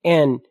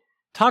and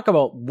talk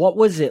about what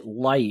was it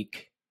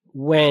like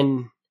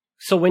when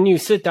you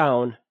sit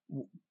down,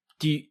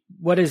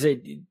 what is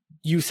it?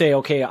 You say,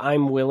 okay,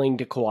 I'm willing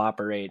to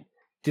cooperate.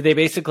 Do they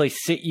basically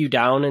sit you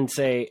down and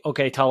say,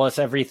 okay, tell us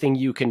everything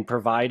you can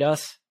provide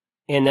us?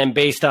 And then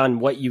based on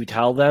what you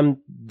tell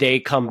them, they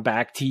come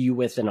back to you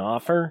with an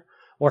offer?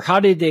 Or how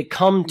did they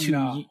come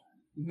to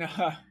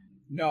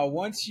No.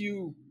 Once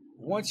you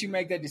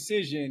make that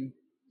decision,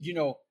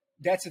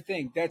 that's the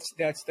thing.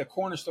 That's the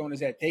cornerstone,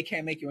 is that they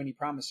can't make you any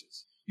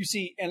promises. You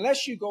see,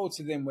 unless you go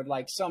to them with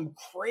like some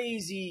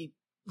crazy,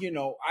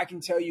 I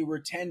can tell you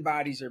where 10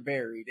 bodies are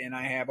buried and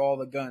I have all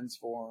the guns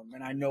for them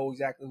and I know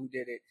exactly who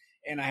did it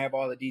and I have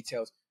all the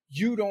details.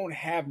 You don't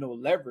have no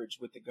leverage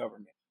with the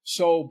government.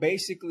 So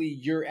basically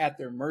you're at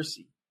their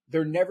mercy.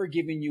 They're never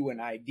giving you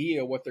an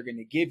idea what they're going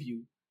to give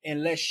you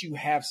unless you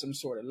have some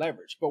sort of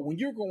leverage. But when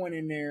you're going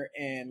in there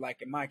and, like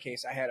in my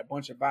case, I had a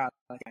bunch of violence,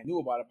 I knew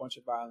about a bunch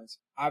of violence.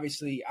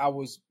 Obviously, I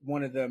was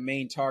one of the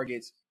main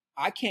targets.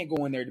 I can't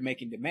go in there to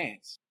making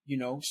demands,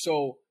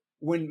 So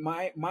when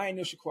my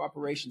initial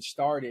cooperation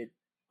started,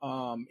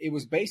 it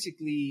was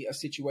basically a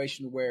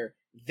situation where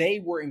they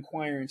were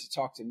inquiring to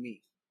talk to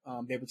me.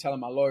 They were telling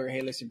my lawyer,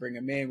 hey, listen, bring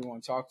him in. We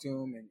want to talk to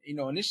him. And,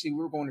 initially we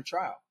were going to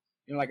trial.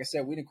 Like I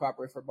said, we didn't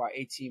cooperate for about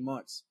 18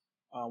 months.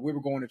 We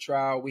were going to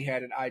trial. We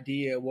had an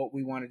idea of what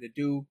we wanted to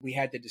do. We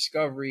had the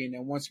discovery. And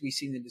then once we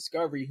seen the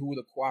discovery, who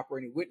the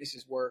cooperating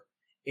witnesses were,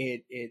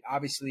 it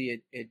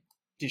obviously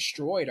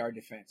destroyed our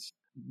defense.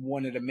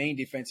 One of the main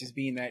defenses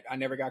being that I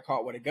never got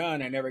caught with a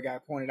gun. I never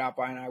got pointed out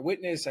by an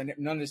eyewitness.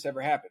 None of this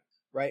ever happened.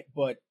 Right.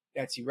 But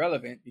that's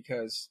irrelevant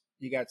because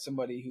you got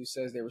somebody who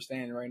says they were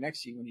standing right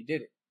next to you when you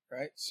did it.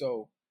 Right.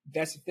 So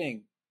that's the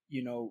thing.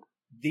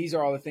 These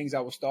are all the things I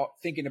was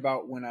thinking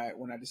about when I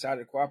decided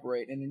to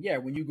cooperate. And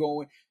then,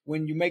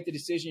 when you make the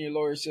decision, your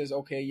lawyer says,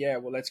 okay, yeah,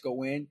 well, let's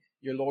go in.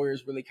 Your lawyer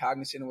is really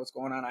cognizant of what's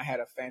going on. I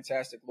had a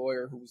fantastic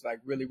lawyer who was like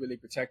really, really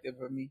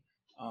protective of me.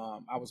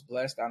 I was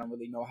blessed. I don't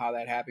really know how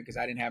that happened because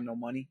I didn't have no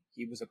money.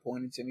 He was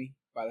appointed to me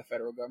by the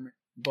federal government.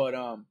 But,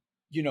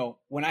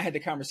 when I had the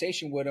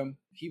conversation with him,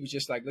 he was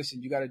just like,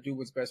 listen, you got to do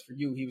what's best for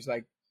you. He's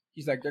like,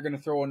 they're going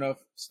to throw enough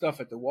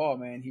stuff at the wall,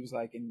 man. He was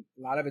like, and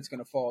a lot of it's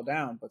going to fall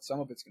down, but some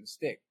of it's going to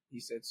stick. He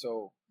said,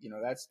 so,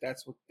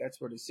 that's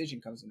where decision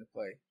comes into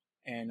play.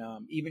 And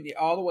even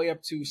all the way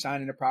up to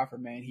signing the proffer,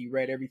 man, he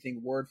read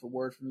everything word for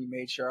word for me,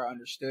 made sure I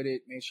understood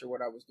it, made sure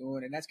what I was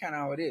doing. And that's kind of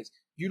how it is.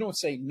 You don't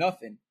say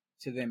nothing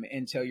to them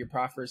until your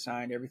proffer is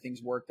signed,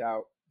 everything's worked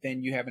out.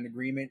 Then you have an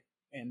agreement.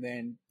 And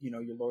then,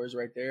 your lawyer's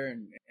right there.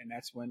 And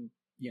that's when,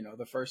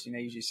 the first thing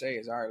they usually say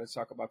is, all right, let's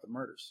talk about the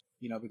murders,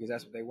 because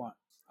that's what they want.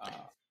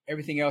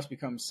 Everything else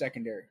becomes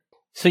secondary.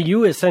 So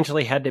you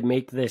essentially had to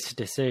make this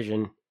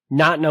decision,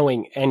 not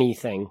knowing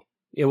anything.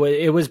 It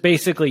was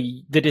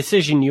basically the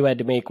decision you had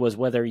to make was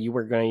whether you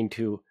were going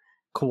to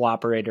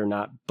cooperate or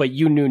not, but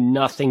you knew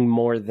nothing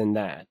more than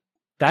that.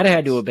 That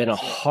had to have been a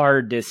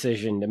hard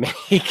decision to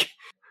make.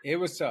 It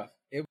was tough.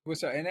 And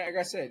like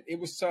I said, it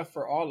was tough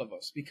for all of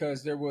us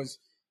because there was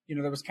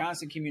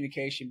constant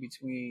communication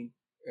between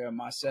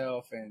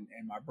myself and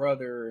my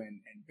brother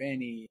and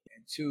Benny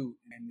and Toot.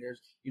 And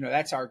there's,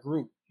 that's our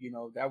group,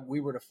 that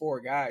we were the four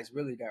guys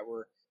really that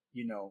were,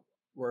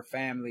 we're a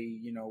family,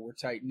 we're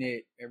tight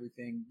knit,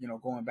 everything,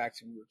 going back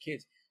to when we were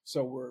kids.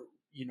 So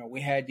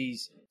we had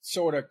these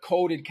sort of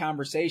coded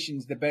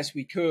conversations the best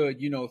we could,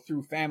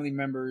 through family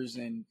members.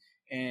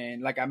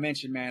 And like I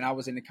mentioned, man, I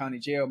was in the county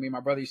jail. Me and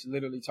my brother used to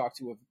literally talk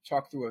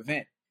through a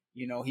vent.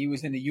 He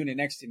was in the unit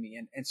next to me.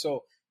 And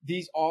so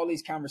all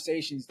these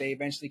conversations, they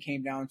eventually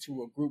came down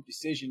to a group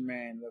decision,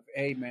 man, of,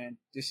 hey, man,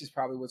 this is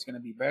probably what's going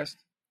to be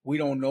best. we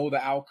don't know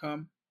the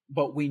outcome,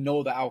 but we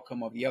know the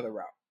outcome of the other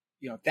route.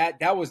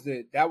 That was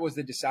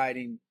the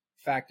deciding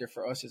factor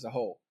for us as a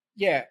whole.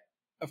 Yeah,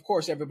 of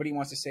course, everybody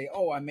wants to say,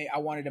 "Oh, I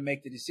wanted to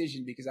make the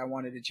decision because I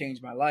wanted to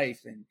change my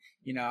life, and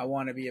I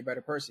want to be a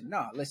better person."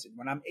 No, listen,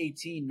 when I'm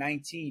 18,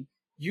 19,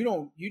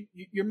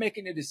 you're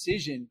making a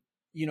decision.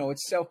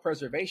 It's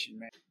self-preservation,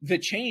 man. The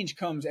change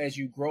comes as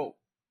you grow.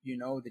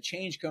 The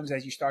change comes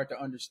as you start to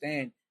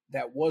understand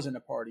that wasn't a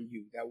part of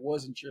you, that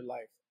wasn't your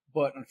life,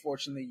 but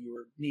unfortunately, you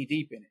were knee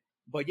deep in it.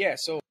 But yeah,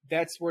 so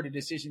that's where the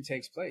decision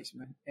takes place,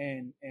 man.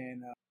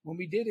 And when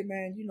we did it,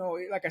 man,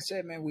 like I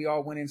said, man, we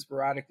all went in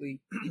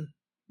sporadically.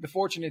 The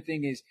fortunate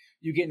thing is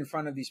you get in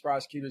front of these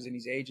prosecutors and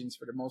these agents,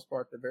 for the most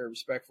part, they're very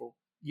respectful,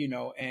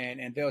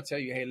 and they'll tell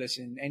you, hey,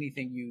 listen,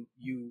 anything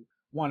you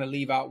want to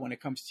leave out when it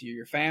comes to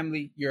your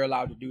family, you're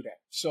allowed to do that.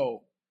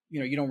 So,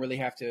 you don't really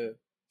have to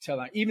tell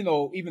them, even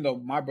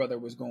though my brother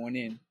was going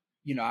in,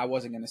 I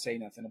wasn't going to say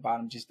nothing about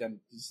him,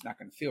 it's not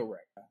going to feel right.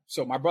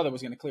 So my brother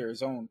was going to clear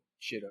his own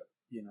shit up,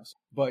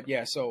 but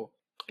yeah, so.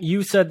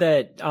 You said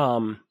that,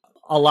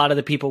 a lot of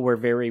the people were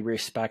very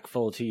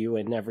respectful to you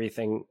and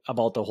everything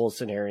about the whole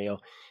scenario.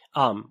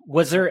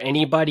 Was there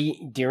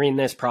anybody during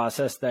this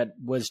process that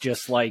was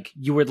just like,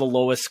 you were the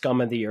lowest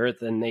scum of the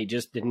earth and they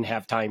just didn't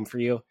have time for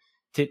you?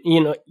 Did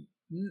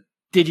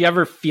you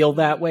ever feel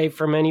that way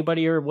from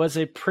anybody, or was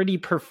it pretty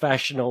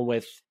professional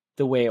with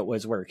the way it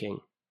was working?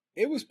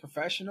 It was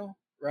professional,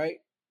 right?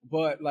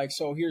 But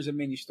so here's a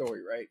mini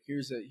story, right?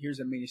 Here's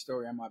a mini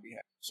story on my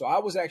behalf. So I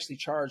was actually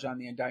charged on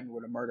the indictment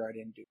with a murder I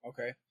didn't do.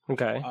 Okay.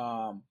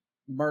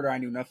 Murder I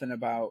knew nothing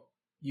about,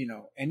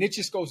 and it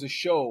just goes to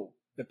show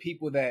the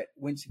people that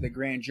went to the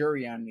grand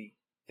jury on me,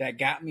 that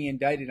got me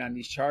indicted on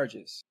these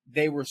charges.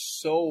 They were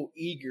so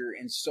eager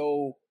and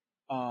so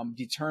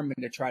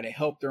determined to try to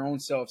help their own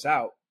selves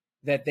out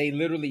that they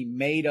literally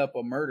made up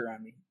a murder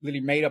on me,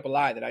 literally made up a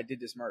lie that I did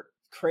this murder.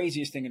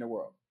 Craziest thing in the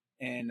world.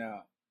 And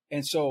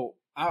so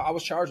I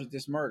was charged with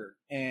this murder.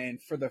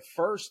 And for the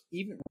first,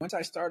 even once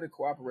I started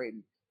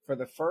cooperating, for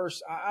the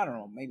first, I don't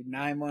know, maybe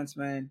 9 months,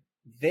 man,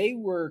 they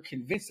were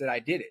convinced that I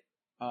did it.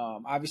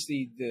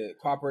 Obviously, the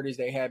cooperators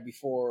they had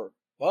before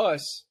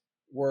us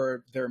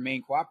were their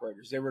main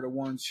cooperators. They were the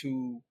ones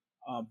who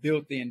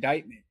built the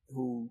indictment,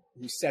 who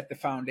set the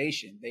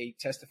foundation. They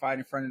testified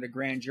in front of the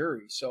grand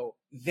jury. So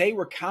they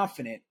were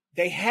confident.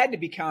 They had to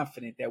be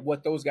confident that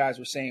what those guys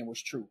were saying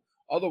was true.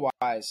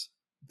 Otherwise,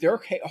 their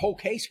whole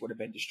case would have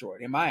been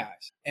destroyed in my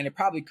eyes. And it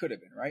probably could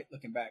have been, right?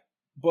 Looking back.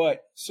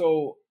 But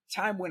so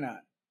time went on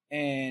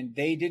and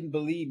they didn't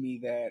believe me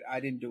that I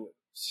didn't do it.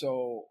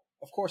 So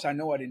of course I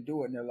know I didn't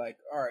do it. And they're like,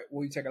 all right,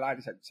 will you take a lie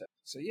detector test?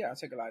 So yeah, I'll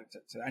take a lie detector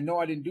test. I know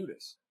I didn't do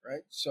this.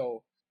 Right.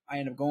 So I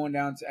end up going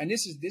down to, and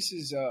this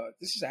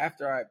is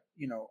after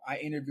I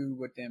interviewed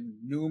with them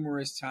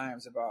numerous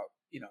times about,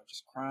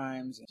 just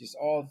crimes and just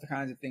all the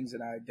kinds of things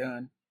that I had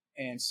done.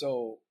 And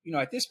so,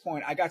 at this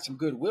point I got some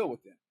goodwill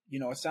with them.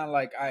 It sounded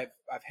like I've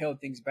held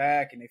things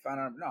back and they found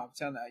out, no, I'm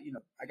telling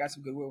them, I got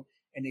some goodwill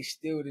and they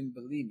still didn't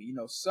believe me.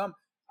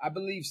 I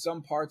believe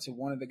some parts of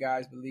one of the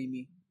guys believe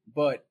me,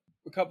 but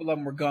a couple of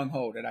them were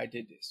gung-ho that I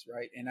did this,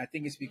 right? And I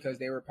think it's because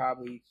they were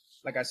probably,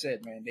 like I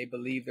said, man, they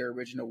believe their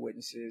original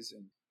witnesses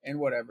and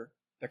whatever,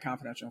 their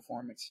confidential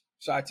informants.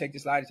 So I take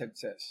this lie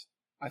detector test.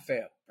 I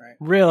failed, right?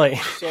 Really?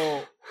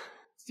 So,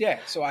 yeah,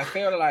 so I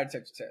failed a lie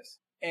detector test.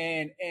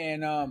 And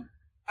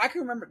I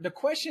can remember the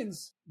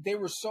questions, they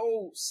were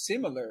so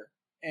similar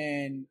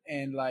and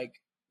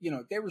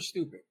they were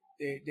stupid.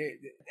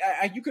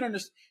 You can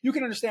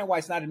understand why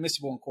it's not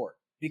admissible in court,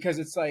 because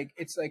it's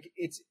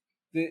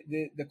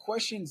the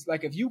questions,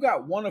 like if you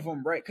got one of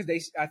them right,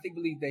 because I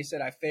believe they said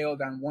I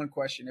failed on one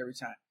question every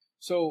time.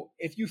 So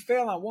if you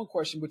fail on one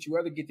question, but you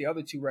either get the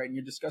other two right and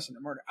you're discussing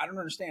the murder, I don't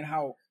understand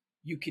how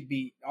you could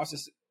be also,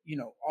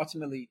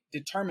 ultimately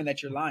determine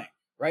that you're lying,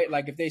 right?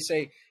 Like if they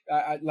say,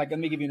 let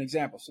me give you an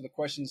example. So the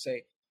questions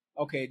say,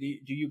 okay,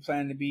 do you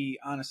plan to be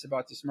honest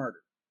about this murder?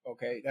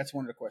 Okay, that's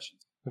one of the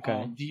questions.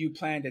 Okay. Do you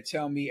plan to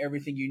tell me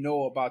everything you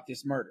know about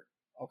this murder?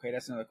 Okay,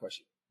 that's another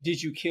question.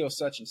 Did you kill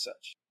such and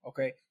such?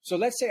 Okay, so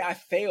let's say I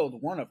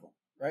failed one of them,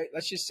 right?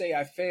 Let's just say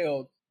I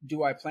failed.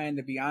 Do I plan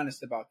to be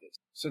honest about this?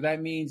 So that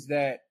means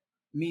that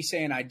me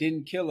saying I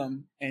didn't kill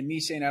him and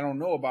me saying I don't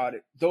know about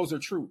it, those are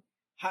true.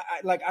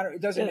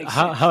 It doesn't make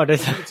sense. How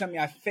does you tell me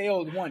I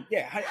failed one?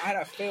 Yeah,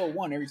 I failed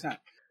one every time.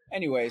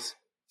 Anyways,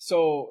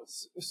 so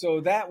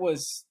that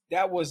was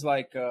that was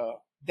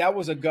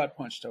a gut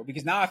punch though,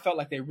 because now I felt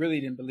like they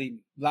really didn't believe me.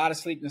 A lot of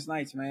sleepless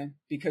nights, man,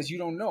 because you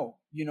don't know.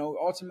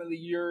 Ultimately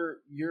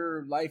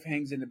your life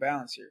hangs in the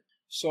balance here.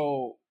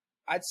 So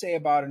I'd say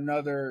about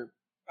another,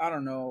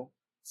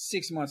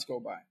 6 months go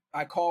by.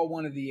 I called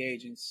one of the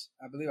agents.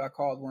 I believe I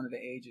called one of the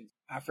agents.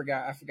 I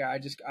forgot.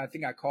 I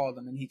think I called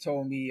him and he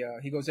told me,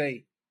 he goes,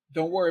 hey,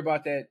 don't worry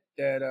about that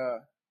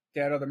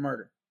other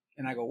murder.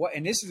 And I go, what?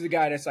 And this is the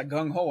guy that's like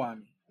gung ho on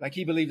me. Like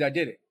he believed I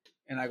did it.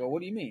 And I go, what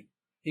do you mean?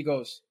 He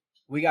goes,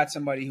 we got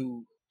somebody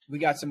who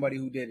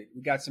did it.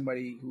 We got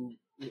somebody who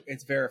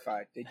it's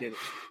verified. They did it.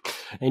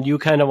 And you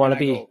kind of want to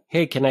be, go,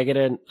 hey, can I get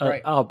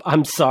right. oh,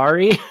 I'm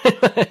sorry.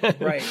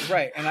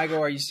 Right. And I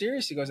go, are you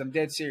serious? He goes, I'm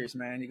dead serious,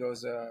 man. He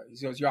goes,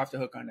 you're off the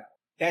hook on that.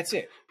 That's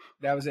it.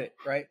 That was it.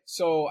 Right.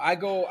 So I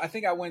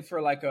think I went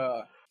for like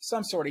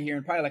some sort of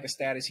hearing, probably like a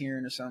status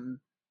hearing or something,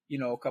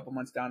 a couple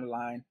months down the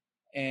line.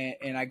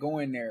 And I go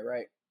in there,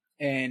 right?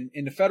 And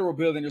in the federal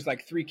building, there's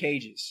like 3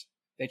 cages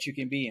that you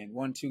can be in.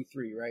 1, 2,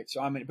 3, right?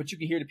 So I'm in, but you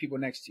can hear the people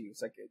next to you.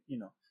 It's like,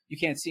 you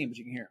can't see them, but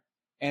you can hear them.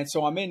 And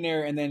so I'm in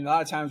there, and then a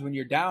lot of times when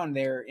you're down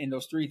there in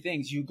those 3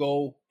 things, you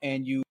go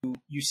and you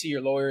see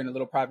your lawyer in a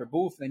little private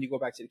booth, and then you go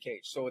back to the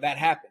cage. So that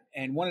happened.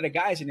 And one of the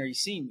guys in there, he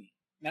seen me,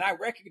 and I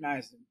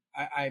recognized him.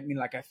 I mean,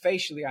 like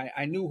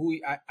I knew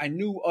I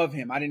knew of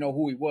him. I didn't know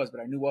who he was, but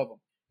I knew of him.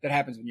 That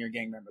happens when you're a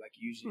gang member, like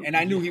usually. And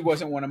I knew he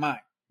wasn't one of mine.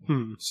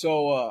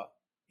 So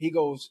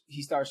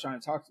he starts trying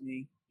to talk to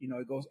me. He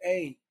goes,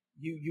 hey,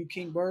 you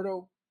King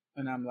Berto?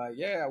 And I'm like,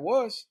 yeah, I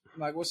was.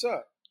 I'm like, what's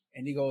up?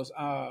 And he goes,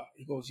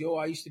 yo,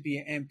 I used to be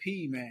an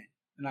MP, man.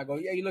 And I go,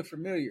 yeah, you look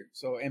familiar.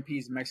 So MP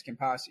is Mexican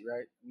posse,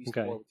 right? We used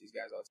to work with these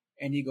guys all the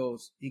time. And he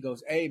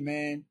goes, hey,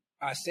 man,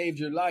 I saved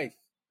your life.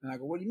 And I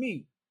go, what do you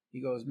mean?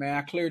 He goes, man,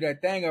 I cleared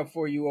that thing up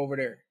for you over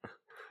there.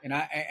 And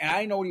I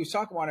didn't know what he was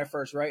talking about at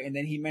first, right? And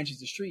then he mentions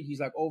the street. He's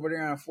like, over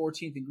there on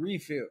 14th and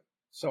Greenfield.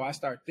 So I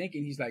start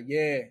thinking, he's like,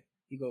 yeah.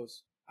 He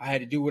goes, I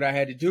had to do what I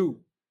had to do.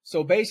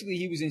 So basically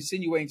he was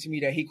insinuating to me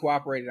that he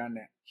cooperated on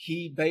that.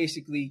 He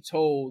basically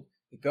told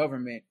the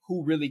government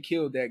who really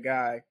killed that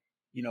guy,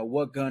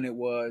 what gun it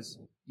was,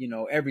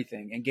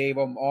 everything, and gave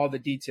them all the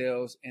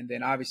details. And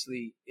then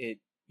obviously it,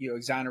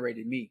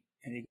 exonerated me.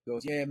 And he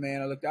goes, yeah,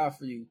 man, I looked out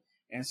for you.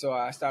 And so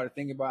I started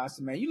thinking about it. I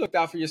said, man, you looked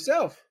out for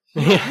yourself.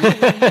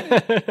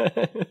 I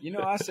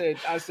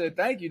said,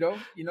 thank you though.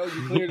 You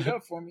cleared it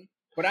up for me,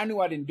 but I knew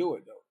I didn't do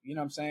it though. You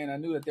know what I'm saying? I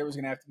knew that there was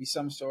going to have to be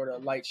some sort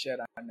of light shed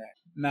on that.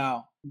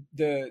 Now,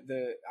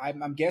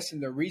 I'm guessing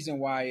the reason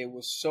why it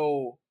was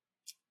so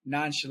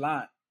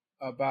nonchalant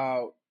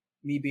about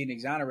me being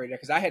exonerated,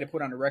 because I had to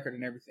put on the record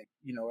and everything,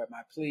 at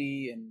my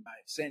plea and my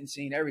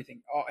sentencing,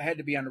 everything. I had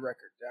to be on the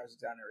record that I was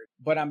exonerated.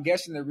 But I'm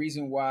guessing the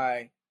reason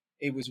why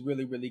it was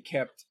really, really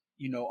kept,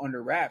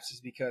 under wraps is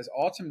because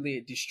ultimately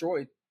it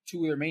destroyed 2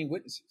 of their main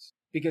witnesses.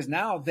 Because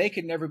now they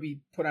could never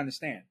be put on the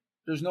stand.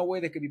 There's no way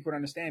they could be put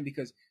on the stand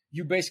because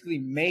you basically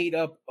made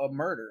up a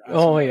murder.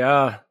 Oh,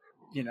 yeah.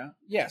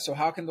 Yeah. So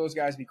how can those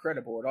guys be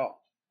credible at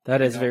all?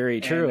 That is very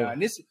true.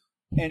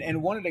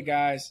 And one of the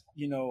guys,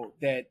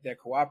 that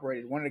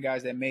cooperated, one of the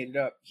guys that made it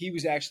up, he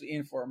was actually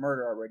in for a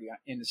murder already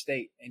in the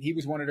state. And he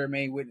was one of their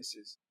main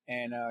witnesses.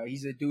 And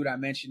he's a dude I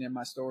mentioned in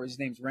my story. His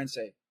name's Rense.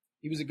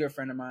 He was a good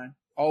friend of mine,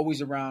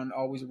 always around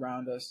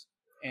us.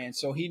 And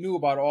so he knew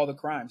about all the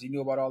crimes. He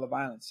knew about all the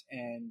violence.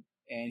 And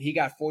he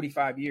got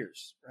 45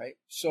 years, right?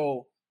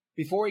 So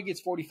before he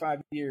gets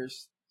 45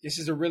 years, this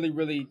is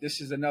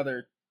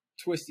another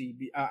twisty.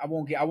 I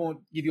won't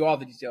give you all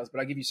the details, but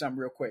I'll give you something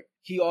real quick.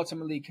 He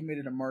ultimately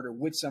committed a murder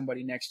with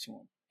somebody next to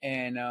him.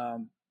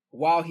 And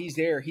while he's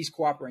there, he's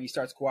cooperating. He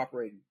starts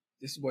cooperating.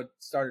 This is what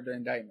started the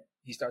indictment.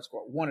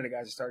 One of the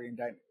guys that started the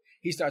indictment.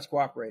 He starts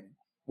cooperating.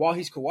 While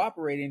he's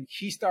cooperating,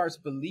 he starts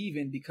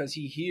believing because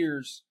he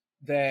hears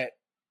that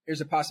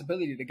there's a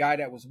possibility the guy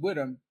that was with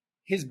him,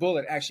 his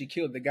bullet actually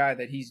killed the guy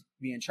that he's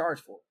being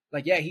charged for.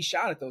 Like, yeah, he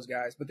shot at those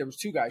guys, but there was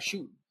 2 guys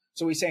shooting.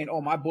 So he's saying,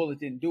 oh, my bullet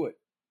didn't do it.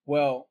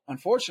 Well,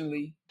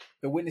 unfortunately,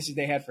 the witnesses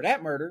they had for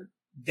that murder,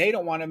 they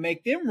don't want to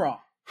make them wrong.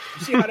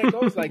 You see how that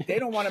goes? Like, they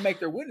don't want to make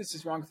their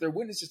witnesses wrong. If their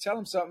witnesses tell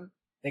them something,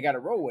 they got to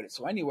roll with it.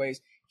 So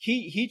anyways,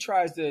 he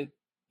tries to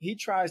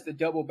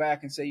double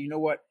back and say, you know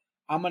what?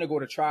 I'm going to go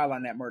to trial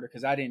on that murder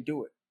because I didn't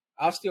do it.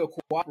 I'll still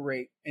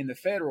cooperate in the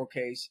federal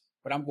case,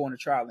 but I'm going to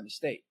trial in the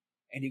state.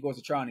 And he goes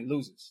to trial and he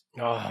loses.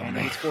 And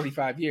he gets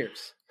 45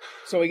 years.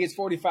 So he gets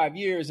 45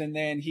 years, and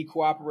then he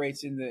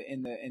cooperates in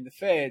the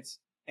feds.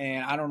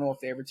 And I don't know if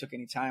they ever took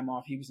any time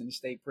off. He was in the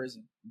state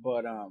prison,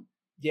 but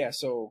yeah.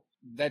 So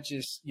that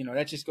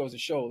just goes to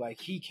show, like,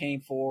 he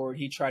came forward.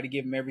 He tried to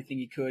give him everything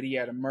he could. He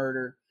had a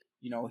murder.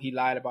 He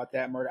lied about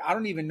that murder. I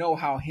don't even know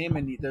how him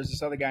and there's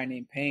this other guy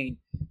named Payne.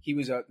 He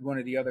was one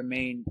of the other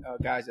main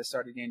guys that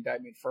started the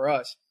indictment for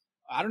us.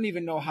 I don't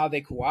even know how they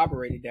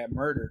corroborated that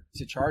murder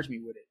to charge me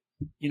with it.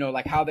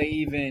 Like how they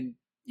even,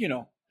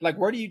 like,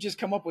 where do you just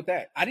come up with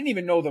that? I didn't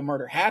even know the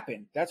murder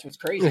happened. That's what's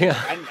crazy.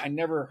 Yeah. I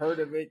never heard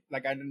of it.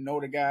 Like, I didn't know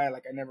the guy.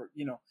 Like, I never,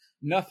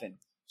 nothing.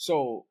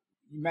 So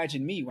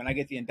imagine me when I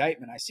get the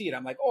indictment, I see it.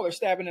 I'm like, oh, they're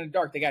stabbing in the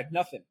dark. They got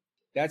nothing.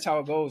 That's how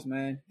it goes,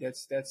 man.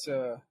 That's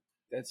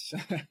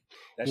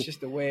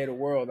just the way of the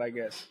world, I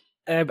guess.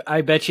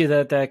 I bet you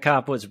that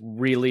cop was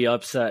really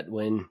upset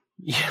when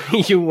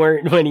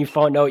when he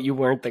found out you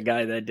weren't the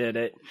guy that did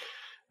it.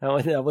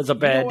 That was a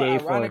bad day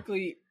for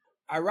him.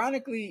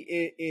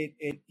 Ironically,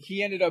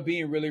 he ended up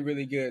being really,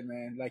 really good,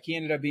 man. Like, he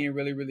ended up being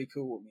really, really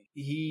cool with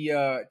me.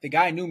 The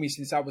guy knew me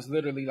since I was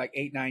literally like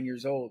 8, 9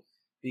 years old,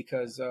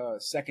 because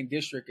 2nd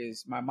District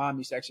my mom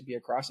used to actually be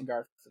a crossing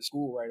guard for the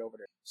school right over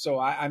there. So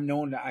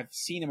I've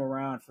seen him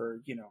around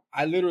for,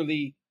 I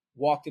literally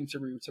walked him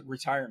to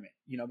retirement,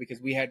 because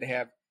we had to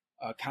have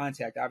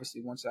contact,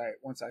 obviously, once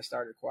I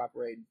started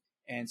cooperating.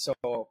 And so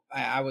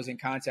I was in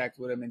contact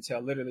with him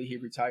until literally he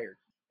retired.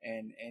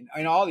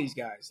 And all these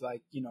guys,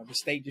 like, the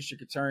state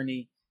district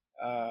attorney,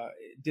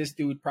 this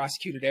dude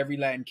prosecuted every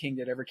Latin king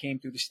that ever came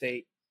through the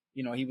state.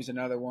 He was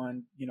another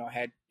one,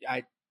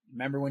 I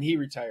remember when he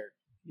retired,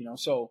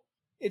 so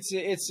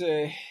it's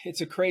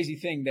a crazy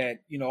thing that,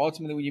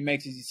 ultimately when you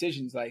make these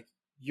decisions, like,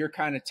 you're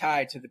kind of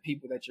tied to the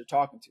people that you're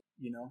talking to,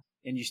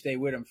 and you stay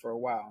with them for a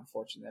while.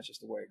 Unfortunately, that's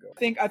just the way it goes.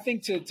 I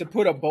think to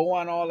put a bow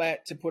on all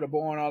that,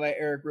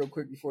 Eric, real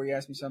quick before you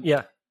ask me something,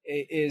 yeah,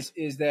 is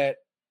that,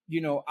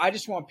 I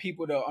just want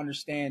people to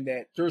understand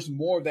that there's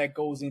more that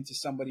goes into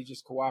somebody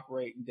just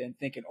cooperating than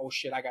thinking, oh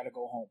shit, I got to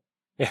go home.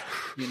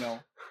 yeah.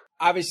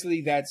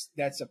 Obviously that's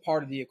a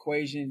part of the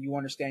equation. You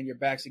understand your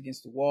back's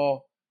against the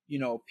wall.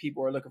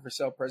 People are looking for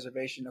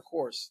self-preservation. Of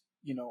course,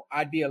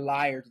 I'd be a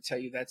liar to tell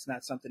you that's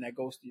not something that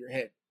goes through your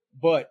head.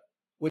 But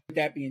with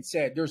that being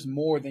said, there's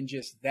more than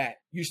just that.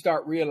 You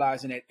start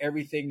realizing that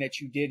everything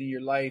that you did in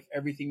your life,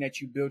 everything that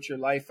you built your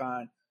life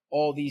on,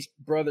 all these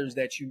brothers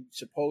that you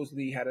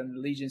supposedly had an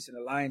allegiance and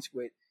alliance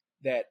with,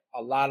 that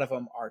a lot of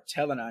them are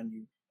telling on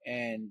you,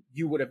 and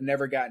you would have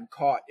never gotten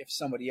caught if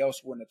somebody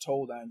else wouldn't have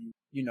told on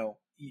you.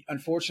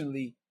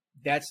 Unfortunately,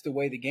 that's the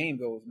way the game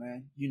goes,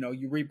 man.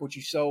 You reap what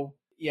you sow.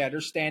 Yeah,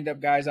 there's stand-up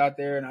guys out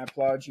there, and I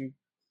applaud you.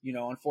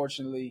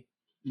 Unfortunately,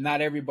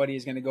 not everybody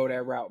is going to go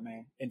that route,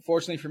 man. And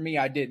fortunately for me,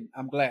 I didn't.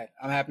 I'm glad.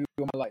 I'm happy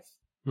with my life.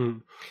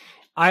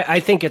 I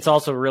think it's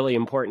also really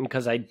important,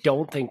 because I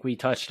don't think we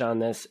touched on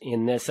this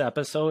in this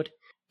episode.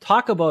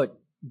 Talk about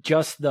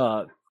just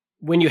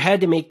when you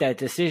had to make that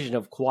decision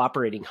of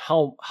cooperating,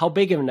 how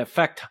big of an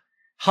effect,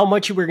 how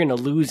much you were going to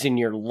lose in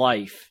your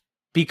life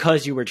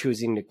because you were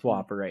choosing to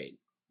cooperate.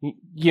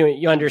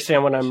 You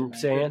understand what I'm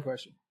saying? Good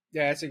question.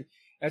 Yeah,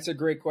 that's a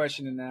great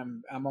question,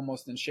 and I'm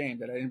almost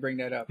ashamed that I didn't bring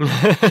that up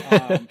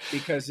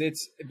because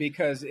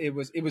it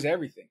was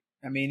everything.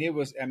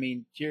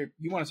 Here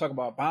you want to talk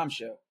about a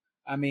bombshell.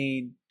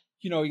 You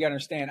got to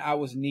understand, I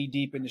was knee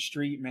deep in the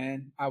street,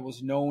 man. I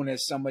was known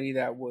as somebody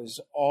that was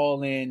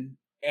all in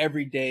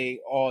every day,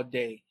 all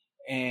day.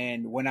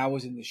 And when I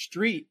was in the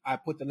street, I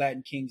put the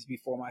Latin Kings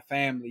before my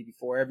family,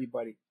 before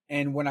everybody.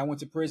 And when I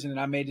went to prison and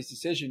I made this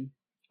decision,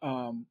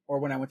 or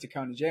when I went to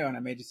county jail and I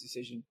made this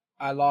decision,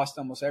 I lost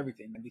almost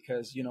everything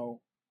because,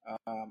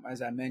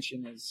 as I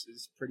mentioned,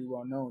 is pretty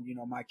well known,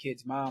 my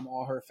kid's mom,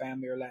 all her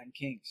family are Latin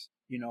Kings.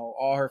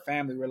 All her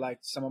family were like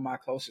some of my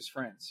closest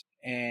friends.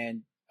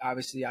 And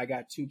obviously I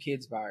got 2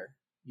 kids by her,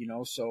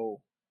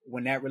 so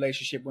when that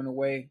relationship went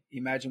away,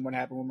 imagine what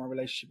happened with my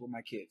relationship with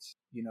my kids,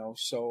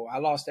 so I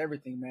lost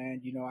everything,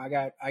 man. I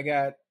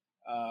got,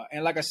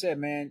 and like I said,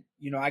 man,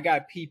 I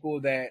got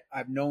people that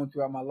I've known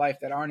throughout my life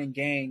that aren't in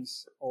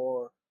gangs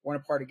or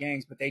weren't a part of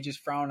gangs, but they just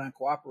frown on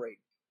cooperating,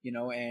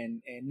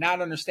 and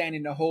not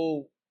understanding the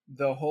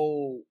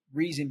whole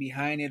reason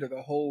behind it or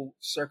the whole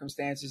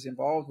circumstances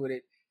involved with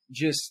it.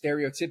 Just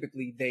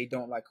stereotypically, they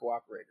don't like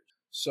cooperators.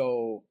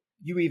 So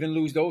you even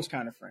lose those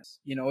kind of friends.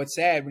 It's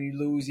sad when you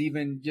lose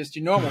even just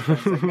your normal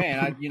friends. Like, man,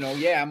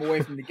 I'm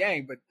away from the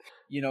gang, but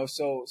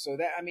so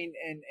that,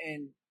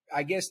 and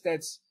I guess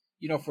that's,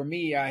 for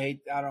me, I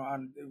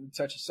don't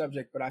touch a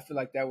subject, but I feel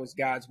like that was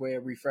God's way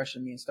of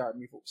refreshing me and starting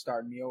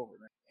me over.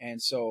 Man.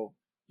 And so,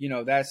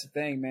 that's the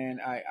thing, man.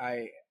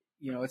 I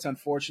it's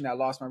unfortunate I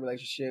lost my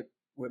relationship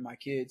with my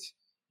kids,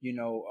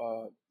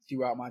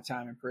 throughout my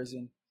time in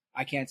prison.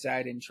 I can't say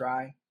I didn't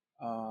try.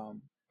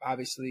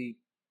 Obviously,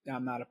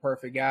 I'm not a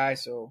perfect guy,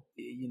 so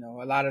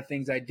a lot of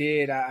things I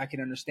did, I can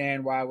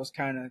understand why I was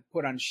kind of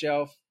put on the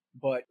shelf.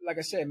 But like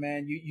I said,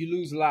 man, you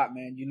lose a lot,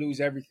 man. You lose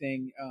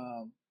everything,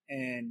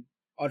 and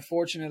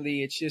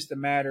unfortunately, it's just a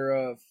matter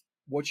of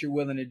what you're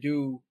willing to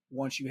do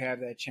once you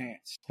have that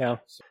chance. Yeah,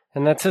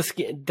 and that's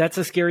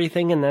a scary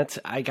thing, and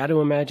I got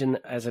to imagine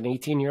as an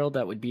 18-year-old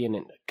that would be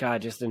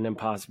just an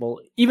impossible.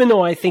 Even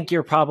though I think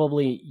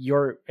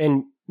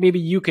and maybe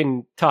you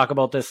can talk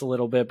about this a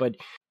little bit, but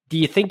do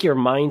you think your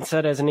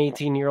mindset as an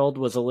 18-year-old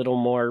was a little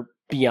more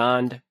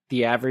beyond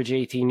the average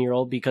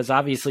 18-year-old? Because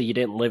obviously you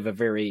didn't live a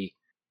very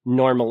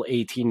normal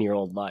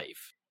 18-year-old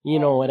life. You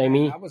know what I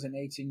mean? I was an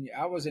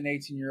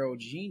 18-year-old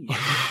genius.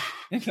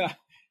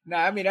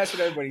 No, that's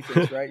what everybody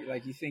thinks, right?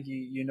 Like you think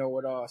you know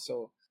it all,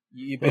 so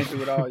you've been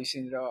through it all, you've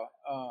seen it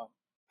all.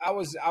 I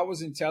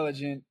was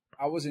intelligent.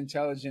 I was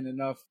intelligent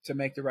enough to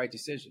make the right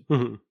decision,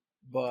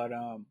 but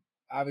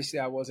obviously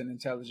I wasn't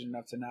intelligent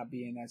enough to not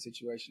be in that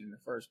situation in the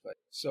first place.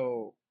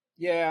 So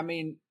yeah,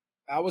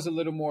 I was a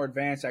little more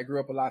advanced. I grew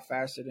up a lot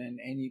faster than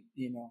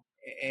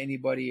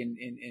anybody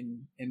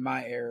in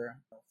my era.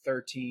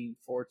 13,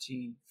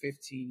 14,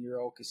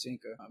 15-year-old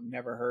Kasinka, I've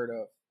never heard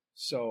of.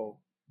 So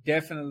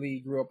definitely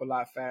grew up a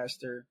lot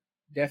faster,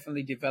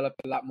 definitely developed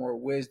a lot more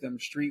wisdom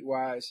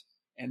streetwise.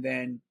 And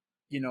then,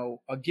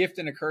 a gift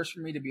and a curse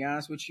for me, to be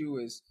honest with you,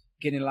 is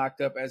getting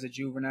locked up as a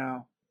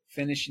juvenile,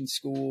 finishing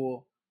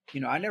school.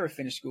 I never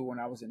finished school when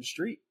I was in the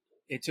street.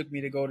 It took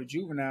me to go to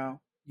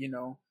juvenile,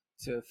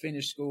 to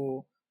finish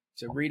school,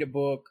 to read a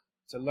book,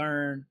 to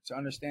learn, to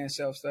understand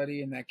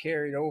self-study. And that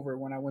carried over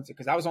when I went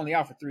because I was only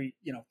out for 3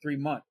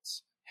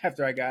 months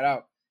after I got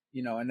out.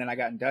 and then I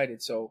got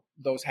indicted. So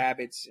those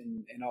habits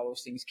and all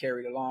those things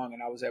carried along,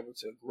 and I was able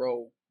to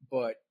grow.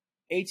 But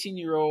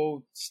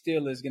 18-year-old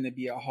still is going to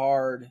be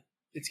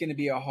it's going to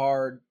be a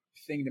hard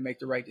thing to make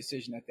the right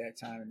decision at that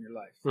time in your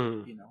life,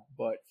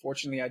 but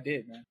fortunately I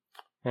did, man.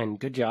 And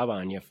good job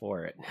on you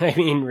for it. I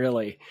mean,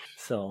 really.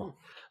 So,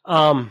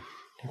 I'm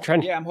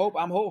trying to. Yeah,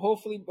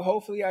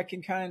 hopefully I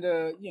can kind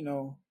of,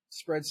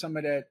 spread some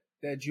of that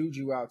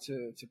juju out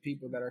to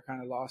people that are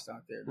kind of lost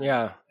out there. Man.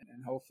 Yeah.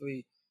 And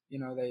hopefully,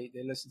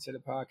 they listen to the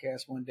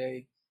podcast one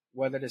day,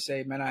 whether to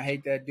say, man, I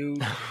hate that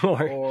dude,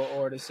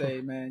 or to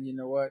say, man, you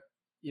know what,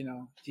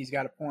 he's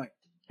got a point.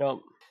 Yep.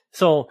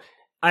 So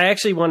I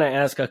actually want to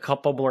ask a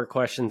couple more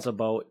questions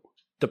about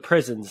the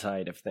prison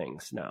side of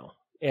things now.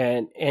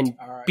 And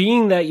right.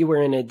 Being that you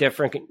were in a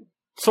different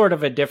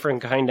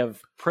kind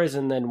of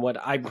prison than what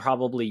I'm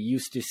probably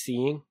used to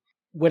seeing.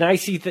 When I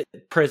see the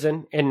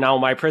prison, and now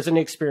my prison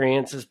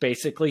experience is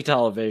basically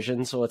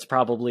television, so it's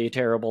probably a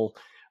terrible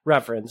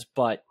reference,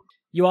 but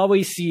you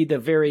always see the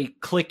very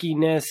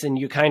clickiness, and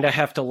you kind of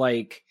have to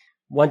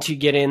once you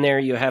get in there,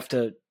 you have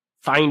to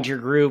find your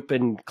group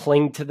and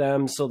cling to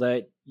them so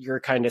that you're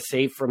kind of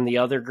safe from the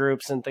other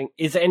groups and things.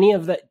 Is any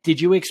of that,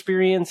 did you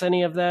experience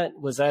any of that?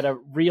 Was that a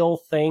real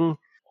thing?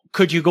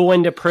 Could you go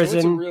into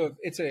prison? So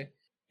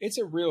it's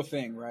a real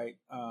thing, right?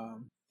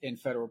 In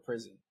federal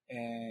prison.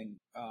 And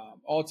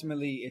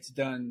ultimately it's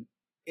done.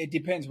 It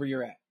depends where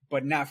you're at,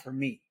 but not for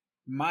me.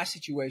 My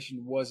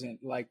situation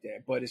wasn't like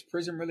that. But is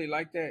prison really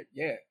like that?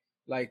 Yeah.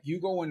 Like you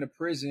go into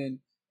prison,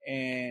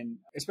 and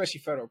especially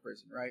federal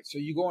prison, right? So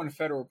you go into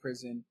federal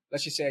prison,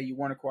 let's just say you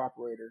weren't a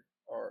cooperator,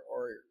 or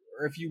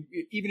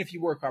even if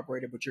you were a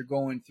cooperator, but you're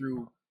going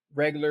through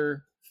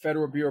regular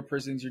federal bureau of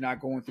prisons, you're not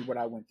going through what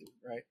I went through,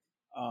 right?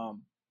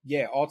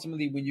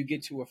 Ultimately when you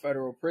get to a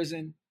federal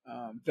prison,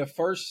 the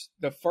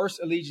first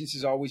allegiance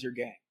is always your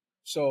gang.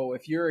 So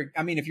if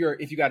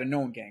you got a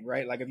known gang,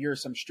 right? Like if you're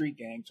some street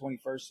gang,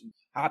 21st and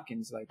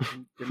Hopkins, like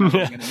they're not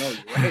going to know you,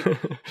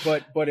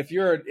 right? But if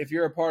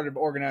you're a part of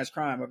organized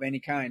crime of any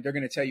kind, they're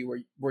going to tell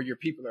you where your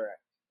people are at.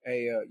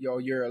 Hey,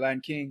 you're a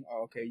Latin King.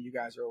 Oh, okay, you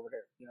guys are over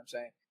there. You know what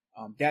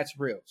I'm saying? That's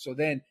real. So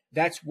then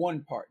that's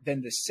one part.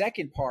 Then the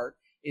second part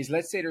is,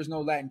 let's say there's no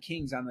Latin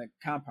Kings on the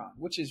compound,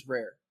 which is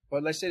rare.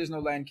 But let's say there's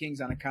no Latin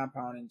Kings on a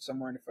compound and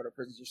somewhere in the federal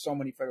prisons. There's so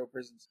many federal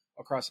prisons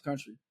across the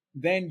country.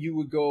 Then you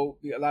would go,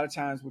 a lot of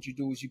times what you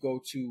do is you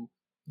go to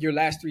your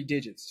last three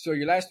digits. So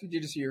your last three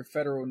digits of your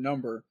federal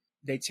number,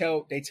 they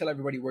tell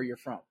everybody where you're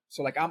from.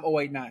 So like I'm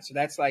 089. So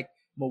that's like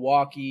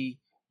Milwaukee,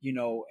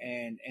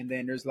 and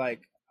then there's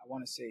like, I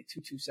want to say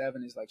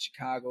 227 is like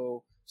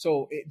Chicago.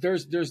 So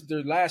there's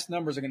their last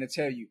numbers are going to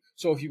tell you.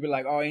 So if you be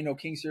like, oh, ain't no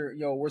Kings here.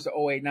 Yo, where's the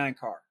 089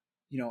 car?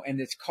 And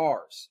it's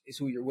cars is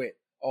who you're with.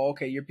 Oh,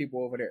 okay, your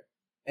people over there.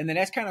 And then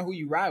that's kind of who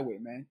you ride with,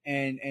 man.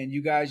 And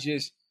you guys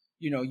just,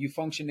 you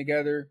function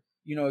together,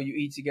 you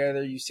eat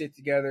together, you sit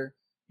together,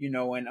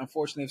 and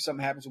unfortunately if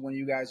something happens to one of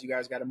you guys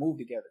got to move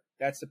together.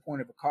 That's the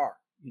point of a car.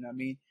 You know what I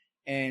mean?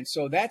 And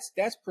so that's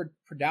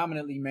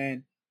predominantly,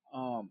 man,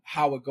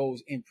 how it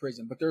goes in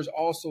prison. But there's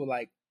also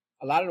like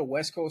a lot of the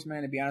West Coast,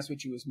 man, to be honest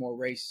with you, it's more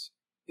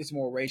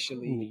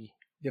racially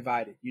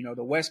divided.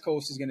 The West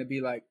Coast is going to be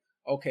like,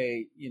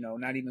 okay,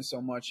 not even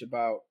so much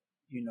about,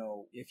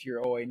 if you're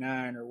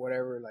 089 or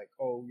whatever, like,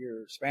 oh,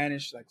 you're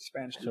Spanish, like the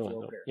Spanish people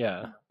over there.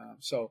 Yeah.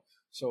 So,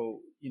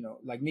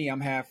 like me, I'm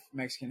half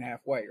Mexican, half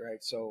white,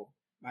 right? So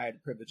I had the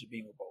privilege of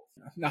being with both.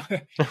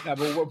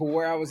 But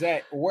where I was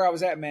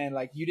at, man,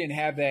 like you didn't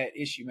have that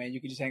issue, man. You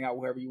could just hang out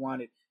wherever you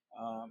wanted.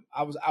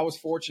 I was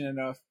fortunate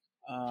enough.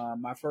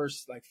 My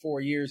first like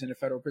 4 years in the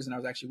federal prison, I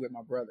was actually with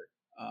my brother.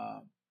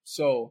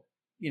 So,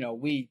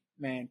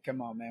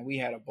 come on, man, we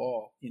had a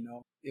ball.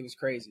 It was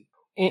crazy.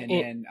 And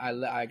then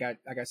I got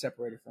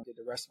separated from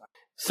the rest of my.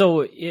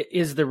 So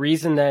is the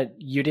reason that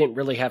you didn't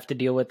really have to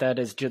deal with that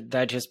is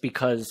just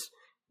because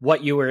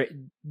what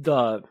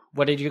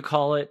did you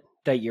call it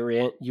that you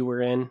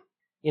were in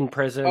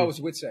prison? Oh, it was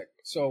WITSEC.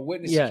 So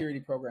witness security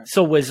program.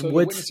 So the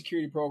witness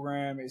security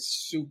program is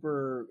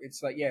super.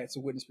 It's like, it's a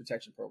witness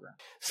protection program.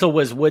 So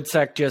was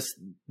WITSEC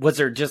was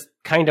there just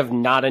kind of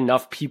not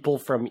enough people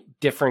from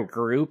different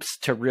groups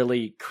to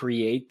really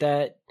create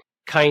that?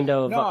 Kind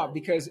of. No,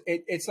 because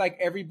it's like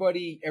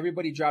everybody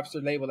drops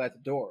their label at the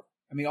door.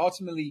 I mean,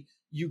 ultimately,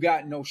 you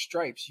got no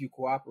stripes. You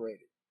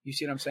cooperated. You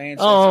see what I'm saying?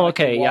 So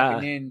okay,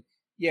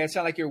 it's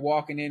not like you're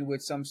walking in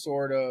with some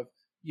sort of,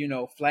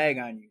 flag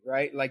on you,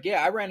 right? Like,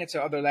 I ran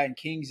into other Latin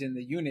Kings in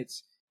the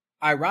units.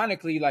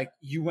 Ironically, like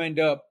you end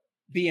up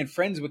being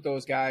friends with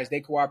those guys. They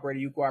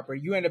cooperated, you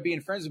cooperated. You end up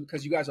being friends with them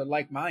because you guys are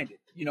like-minded.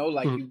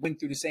 You went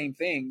through the same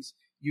things.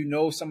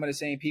 Some of the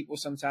same people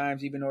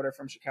sometimes, even though they're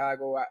from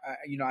Chicago.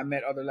 I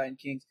met other Latin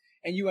Kings,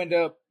 and you end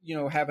up,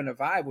 having a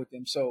vibe with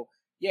them. So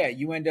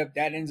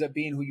that ends up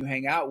being who you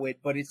hang out with,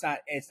 but it's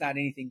not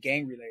anything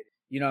gang related.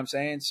 You know what I'm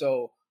saying?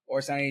 So, or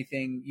it's not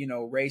anything,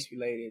 race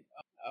related.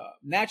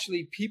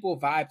 Naturally, people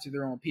vibe to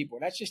their own people.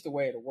 That's just the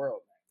way of the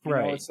world.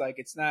 Right. It's like,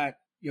 it's not,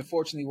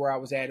 fortunately where I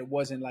was at, it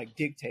wasn't like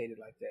dictated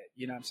like that.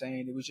 You know what I'm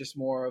saying? It was just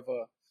more of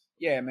a,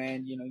 yeah,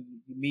 man, you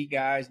meet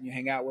guys and you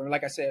hang out with them.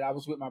 Like I said, I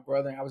was with my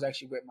brother, and I was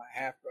actually with my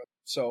half brother.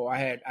 So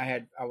I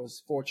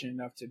was fortunate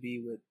enough to be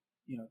with,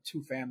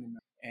 two family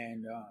members.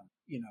 And,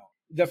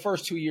 the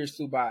first 2 years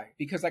flew by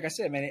because, like I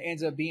said, man, it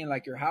ends up being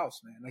like your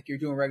house, man. Like you're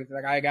doing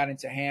regular, like I got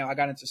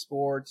into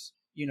sports,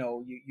 you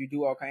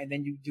do all kind, and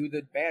then you do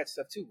the bad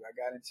stuff too. I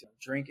got into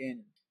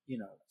drinking,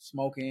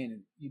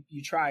 smoking, and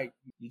you try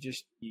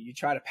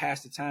to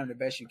pass the time the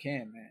best you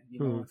can, man.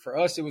 And for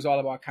us, it was all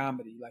about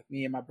comedy. Like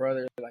me and my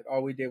brother, like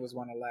all we did was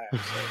want to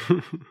laugh.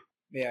 So,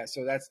 yeah.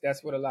 So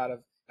that's what a lot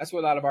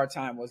of our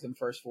time was in the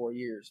first 4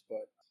 years.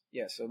 But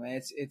yeah, so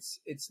man,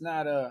 it's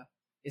not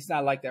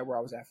like that where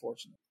I was that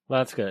fortunate. Well,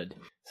 that's good.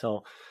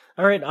 So,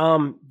 all right.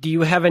 Do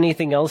you have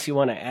anything else you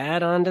want to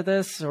add onto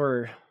this,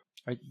 or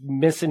are you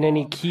missing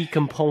any key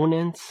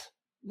components?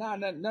 No,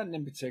 nothing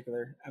in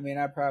particular. I mean,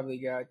 I probably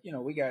got,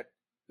 we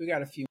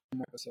got a few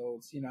more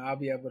episodes. I'll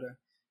be able to.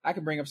 I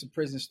can bring up some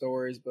prison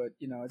stories, but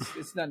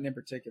it's nothing in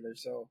particular.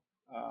 So,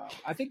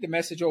 I think the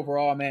message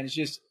overall, man, is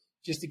just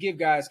to give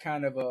guys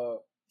kind of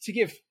to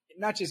give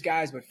not just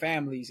guys but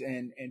families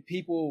and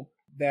people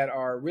that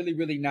are really,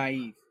 really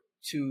naive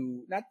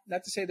to not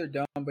to say they're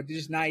dumb, but they're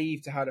just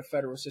naive to how the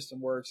federal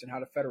system works and how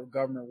the federal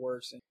government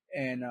works.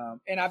 And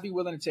I'd be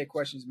willing to take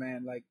questions,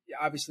 man. Like,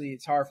 obviously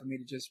it's hard for me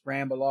to just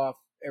ramble off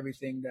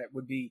everything that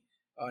would be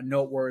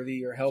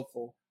noteworthy or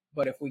helpful.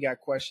 But if we got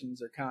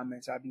questions or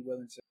comments, I'd be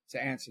willing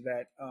to answer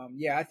that.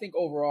 Yeah, I think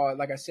overall,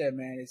 like I said,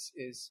 man,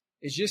 it's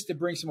just to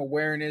bring some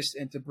awareness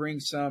and to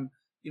bring some,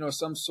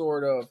 some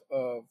sort of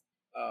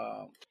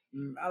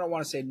I don't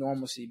want to say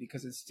normalcy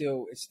because it's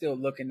still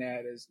looking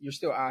at as you're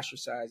still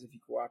ostracized if you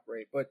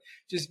cooperate, but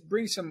just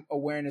bring some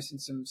awareness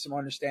and some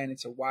understanding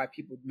to why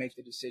people make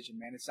the decision,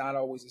 man. It's not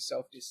always a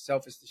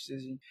selfish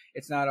decision.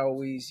 It's not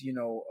always,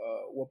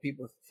 what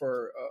people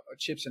for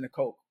chips and a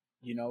Coke,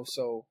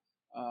 so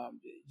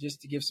just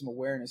to give some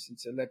awareness and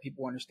to let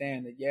people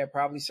understand that, yeah,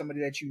 probably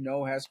somebody that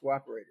has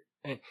cooperated,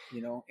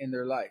 in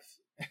their life.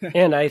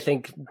 And I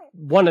think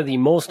one of the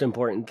most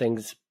important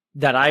things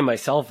that I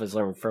myself has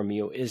learned from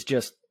you is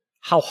just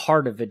how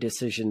hard of a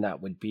decision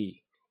that would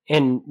be.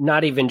 And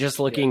not even just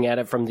looking at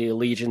it from the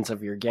allegiance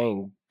of your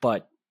gang,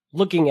 but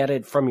looking at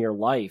it from your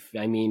life.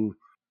 I mean,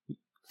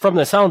 from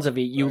the sounds of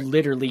it, you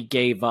literally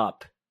gave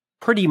up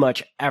pretty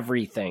much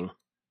everything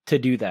to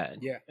do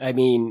that. Yeah. I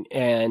mean,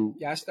 and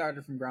I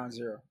started from ground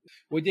zero.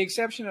 With the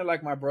exception of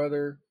like my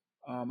brother.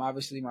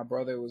 Obviously my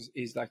brother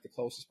is like the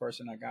closest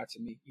person I got to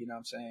me, you know what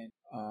I'm saying?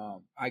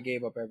 I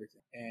gave up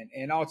everything.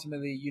 And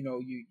ultimately,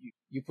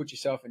 you put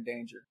yourself in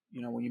danger,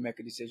 when you make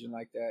a decision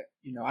like that.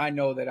 I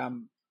know that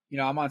I'm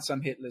on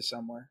some hit list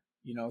somewhere,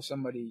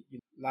 somebody,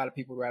 a lot of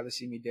people would rather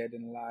see me dead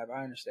than alive.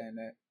 I understand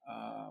that.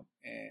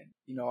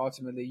 And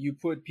ultimately you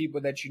put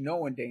people that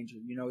in danger,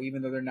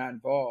 even though they're not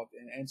involved.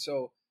 And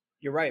so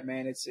you're right,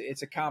 man.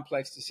 It's a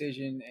complex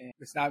decision and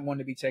it's not one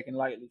to be taken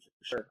lightly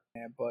for sure.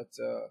 But,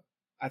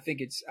 I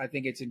think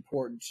it's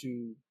important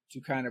to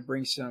kind of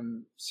bring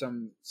some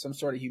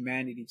sort of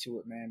humanity to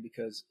it, man,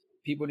 because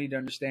people need to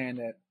understand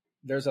that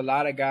there's a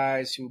lot of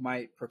guys who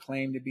might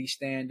proclaim to be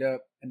stand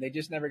up and they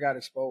just never got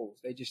exposed.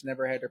 They just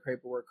never had their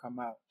paperwork come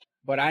out.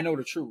 But I know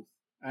the truth.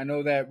 I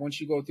know that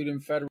once you go through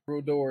them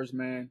federal doors,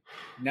 man,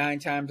 9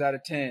 times out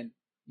of 10,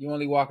 you're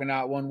only walking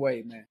out one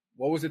way, man.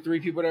 What was the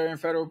 3 people that are in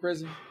federal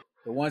prison?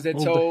 The ones that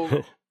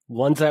told.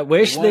 Ones that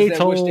wish they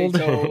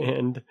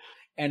told.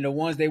 And the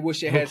ones they wish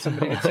they had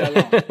somebody to tell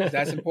on.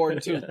 That's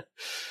important too.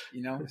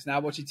 It's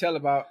not what you tell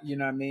about,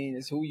 what I mean?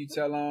 It's who you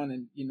tell on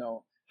and,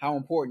 how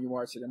important you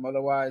are to them.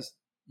 Otherwise,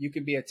 you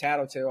can be a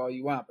tattletale all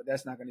you want, but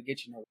that's not going to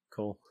get you nowhere.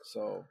 Cool.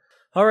 So.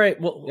 All right.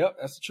 Well, yep,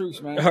 that's the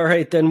truth, man. All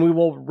right. Then we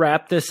will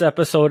wrap this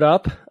episode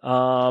up.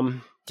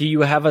 Do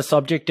you have a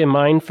subject in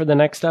mind for the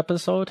next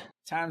episode?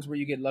 Times where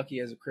you get lucky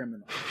as a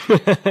criminal.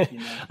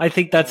 I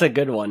think that's a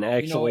good one,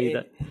 actually.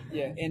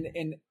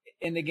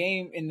 In the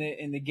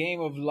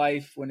game of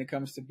life, when it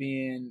comes to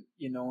being,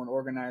 an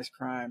organized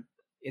crime,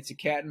 it's a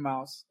cat and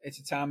mouse. It's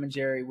a Tom and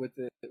Jerry with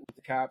the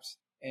cops,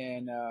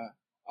 and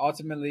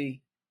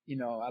ultimately,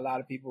 a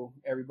lot of people,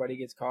 everybody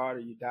gets caught or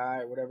you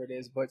die or whatever it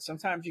is. But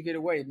sometimes you get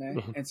away,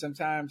 man, and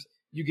sometimes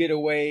you get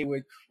away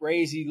with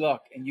crazy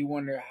luck, and you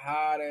wonder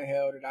how the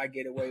hell did I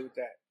get away with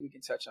that? We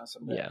can touch on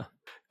some of that. Yeah,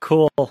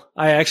 cool.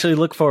 I actually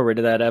look forward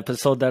to that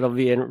episode. That'll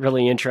be a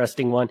really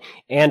interesting one,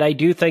 and I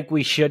do think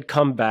we should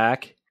come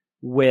back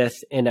with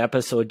an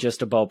episode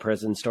just about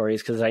prison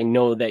stories, because I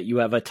know that you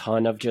have a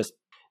ton of just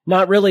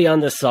not really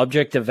on the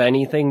subject of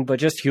anything, but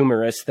just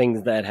humorous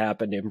things that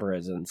happened in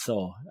prison.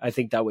 So I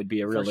think that would be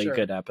a really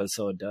good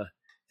episode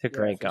to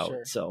crank out.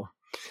 Sure. So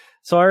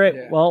all right.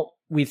 Yeah. Well,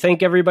 we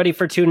thank everybody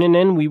for tuning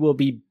in. We will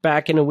be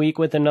back in a week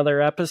with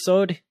another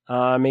episode.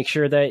 Make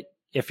sure that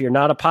if you're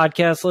not a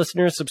podcast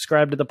listener,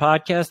 subscribe to the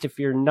podcast. If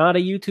you're not a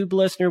YouTube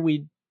listener,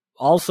 we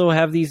also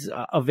have these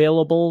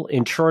available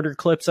in shorter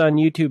clips on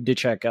YouTube to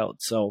check out.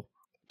 So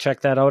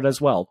check that out as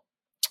well.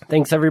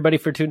 Thanks everybody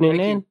for tuning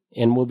in,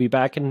 and we'll be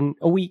back in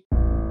a week.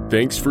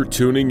 Thanks for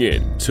tuning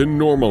in to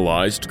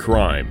Normalized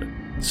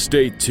Crime.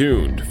 Stay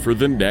tuned for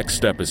the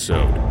next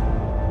episode.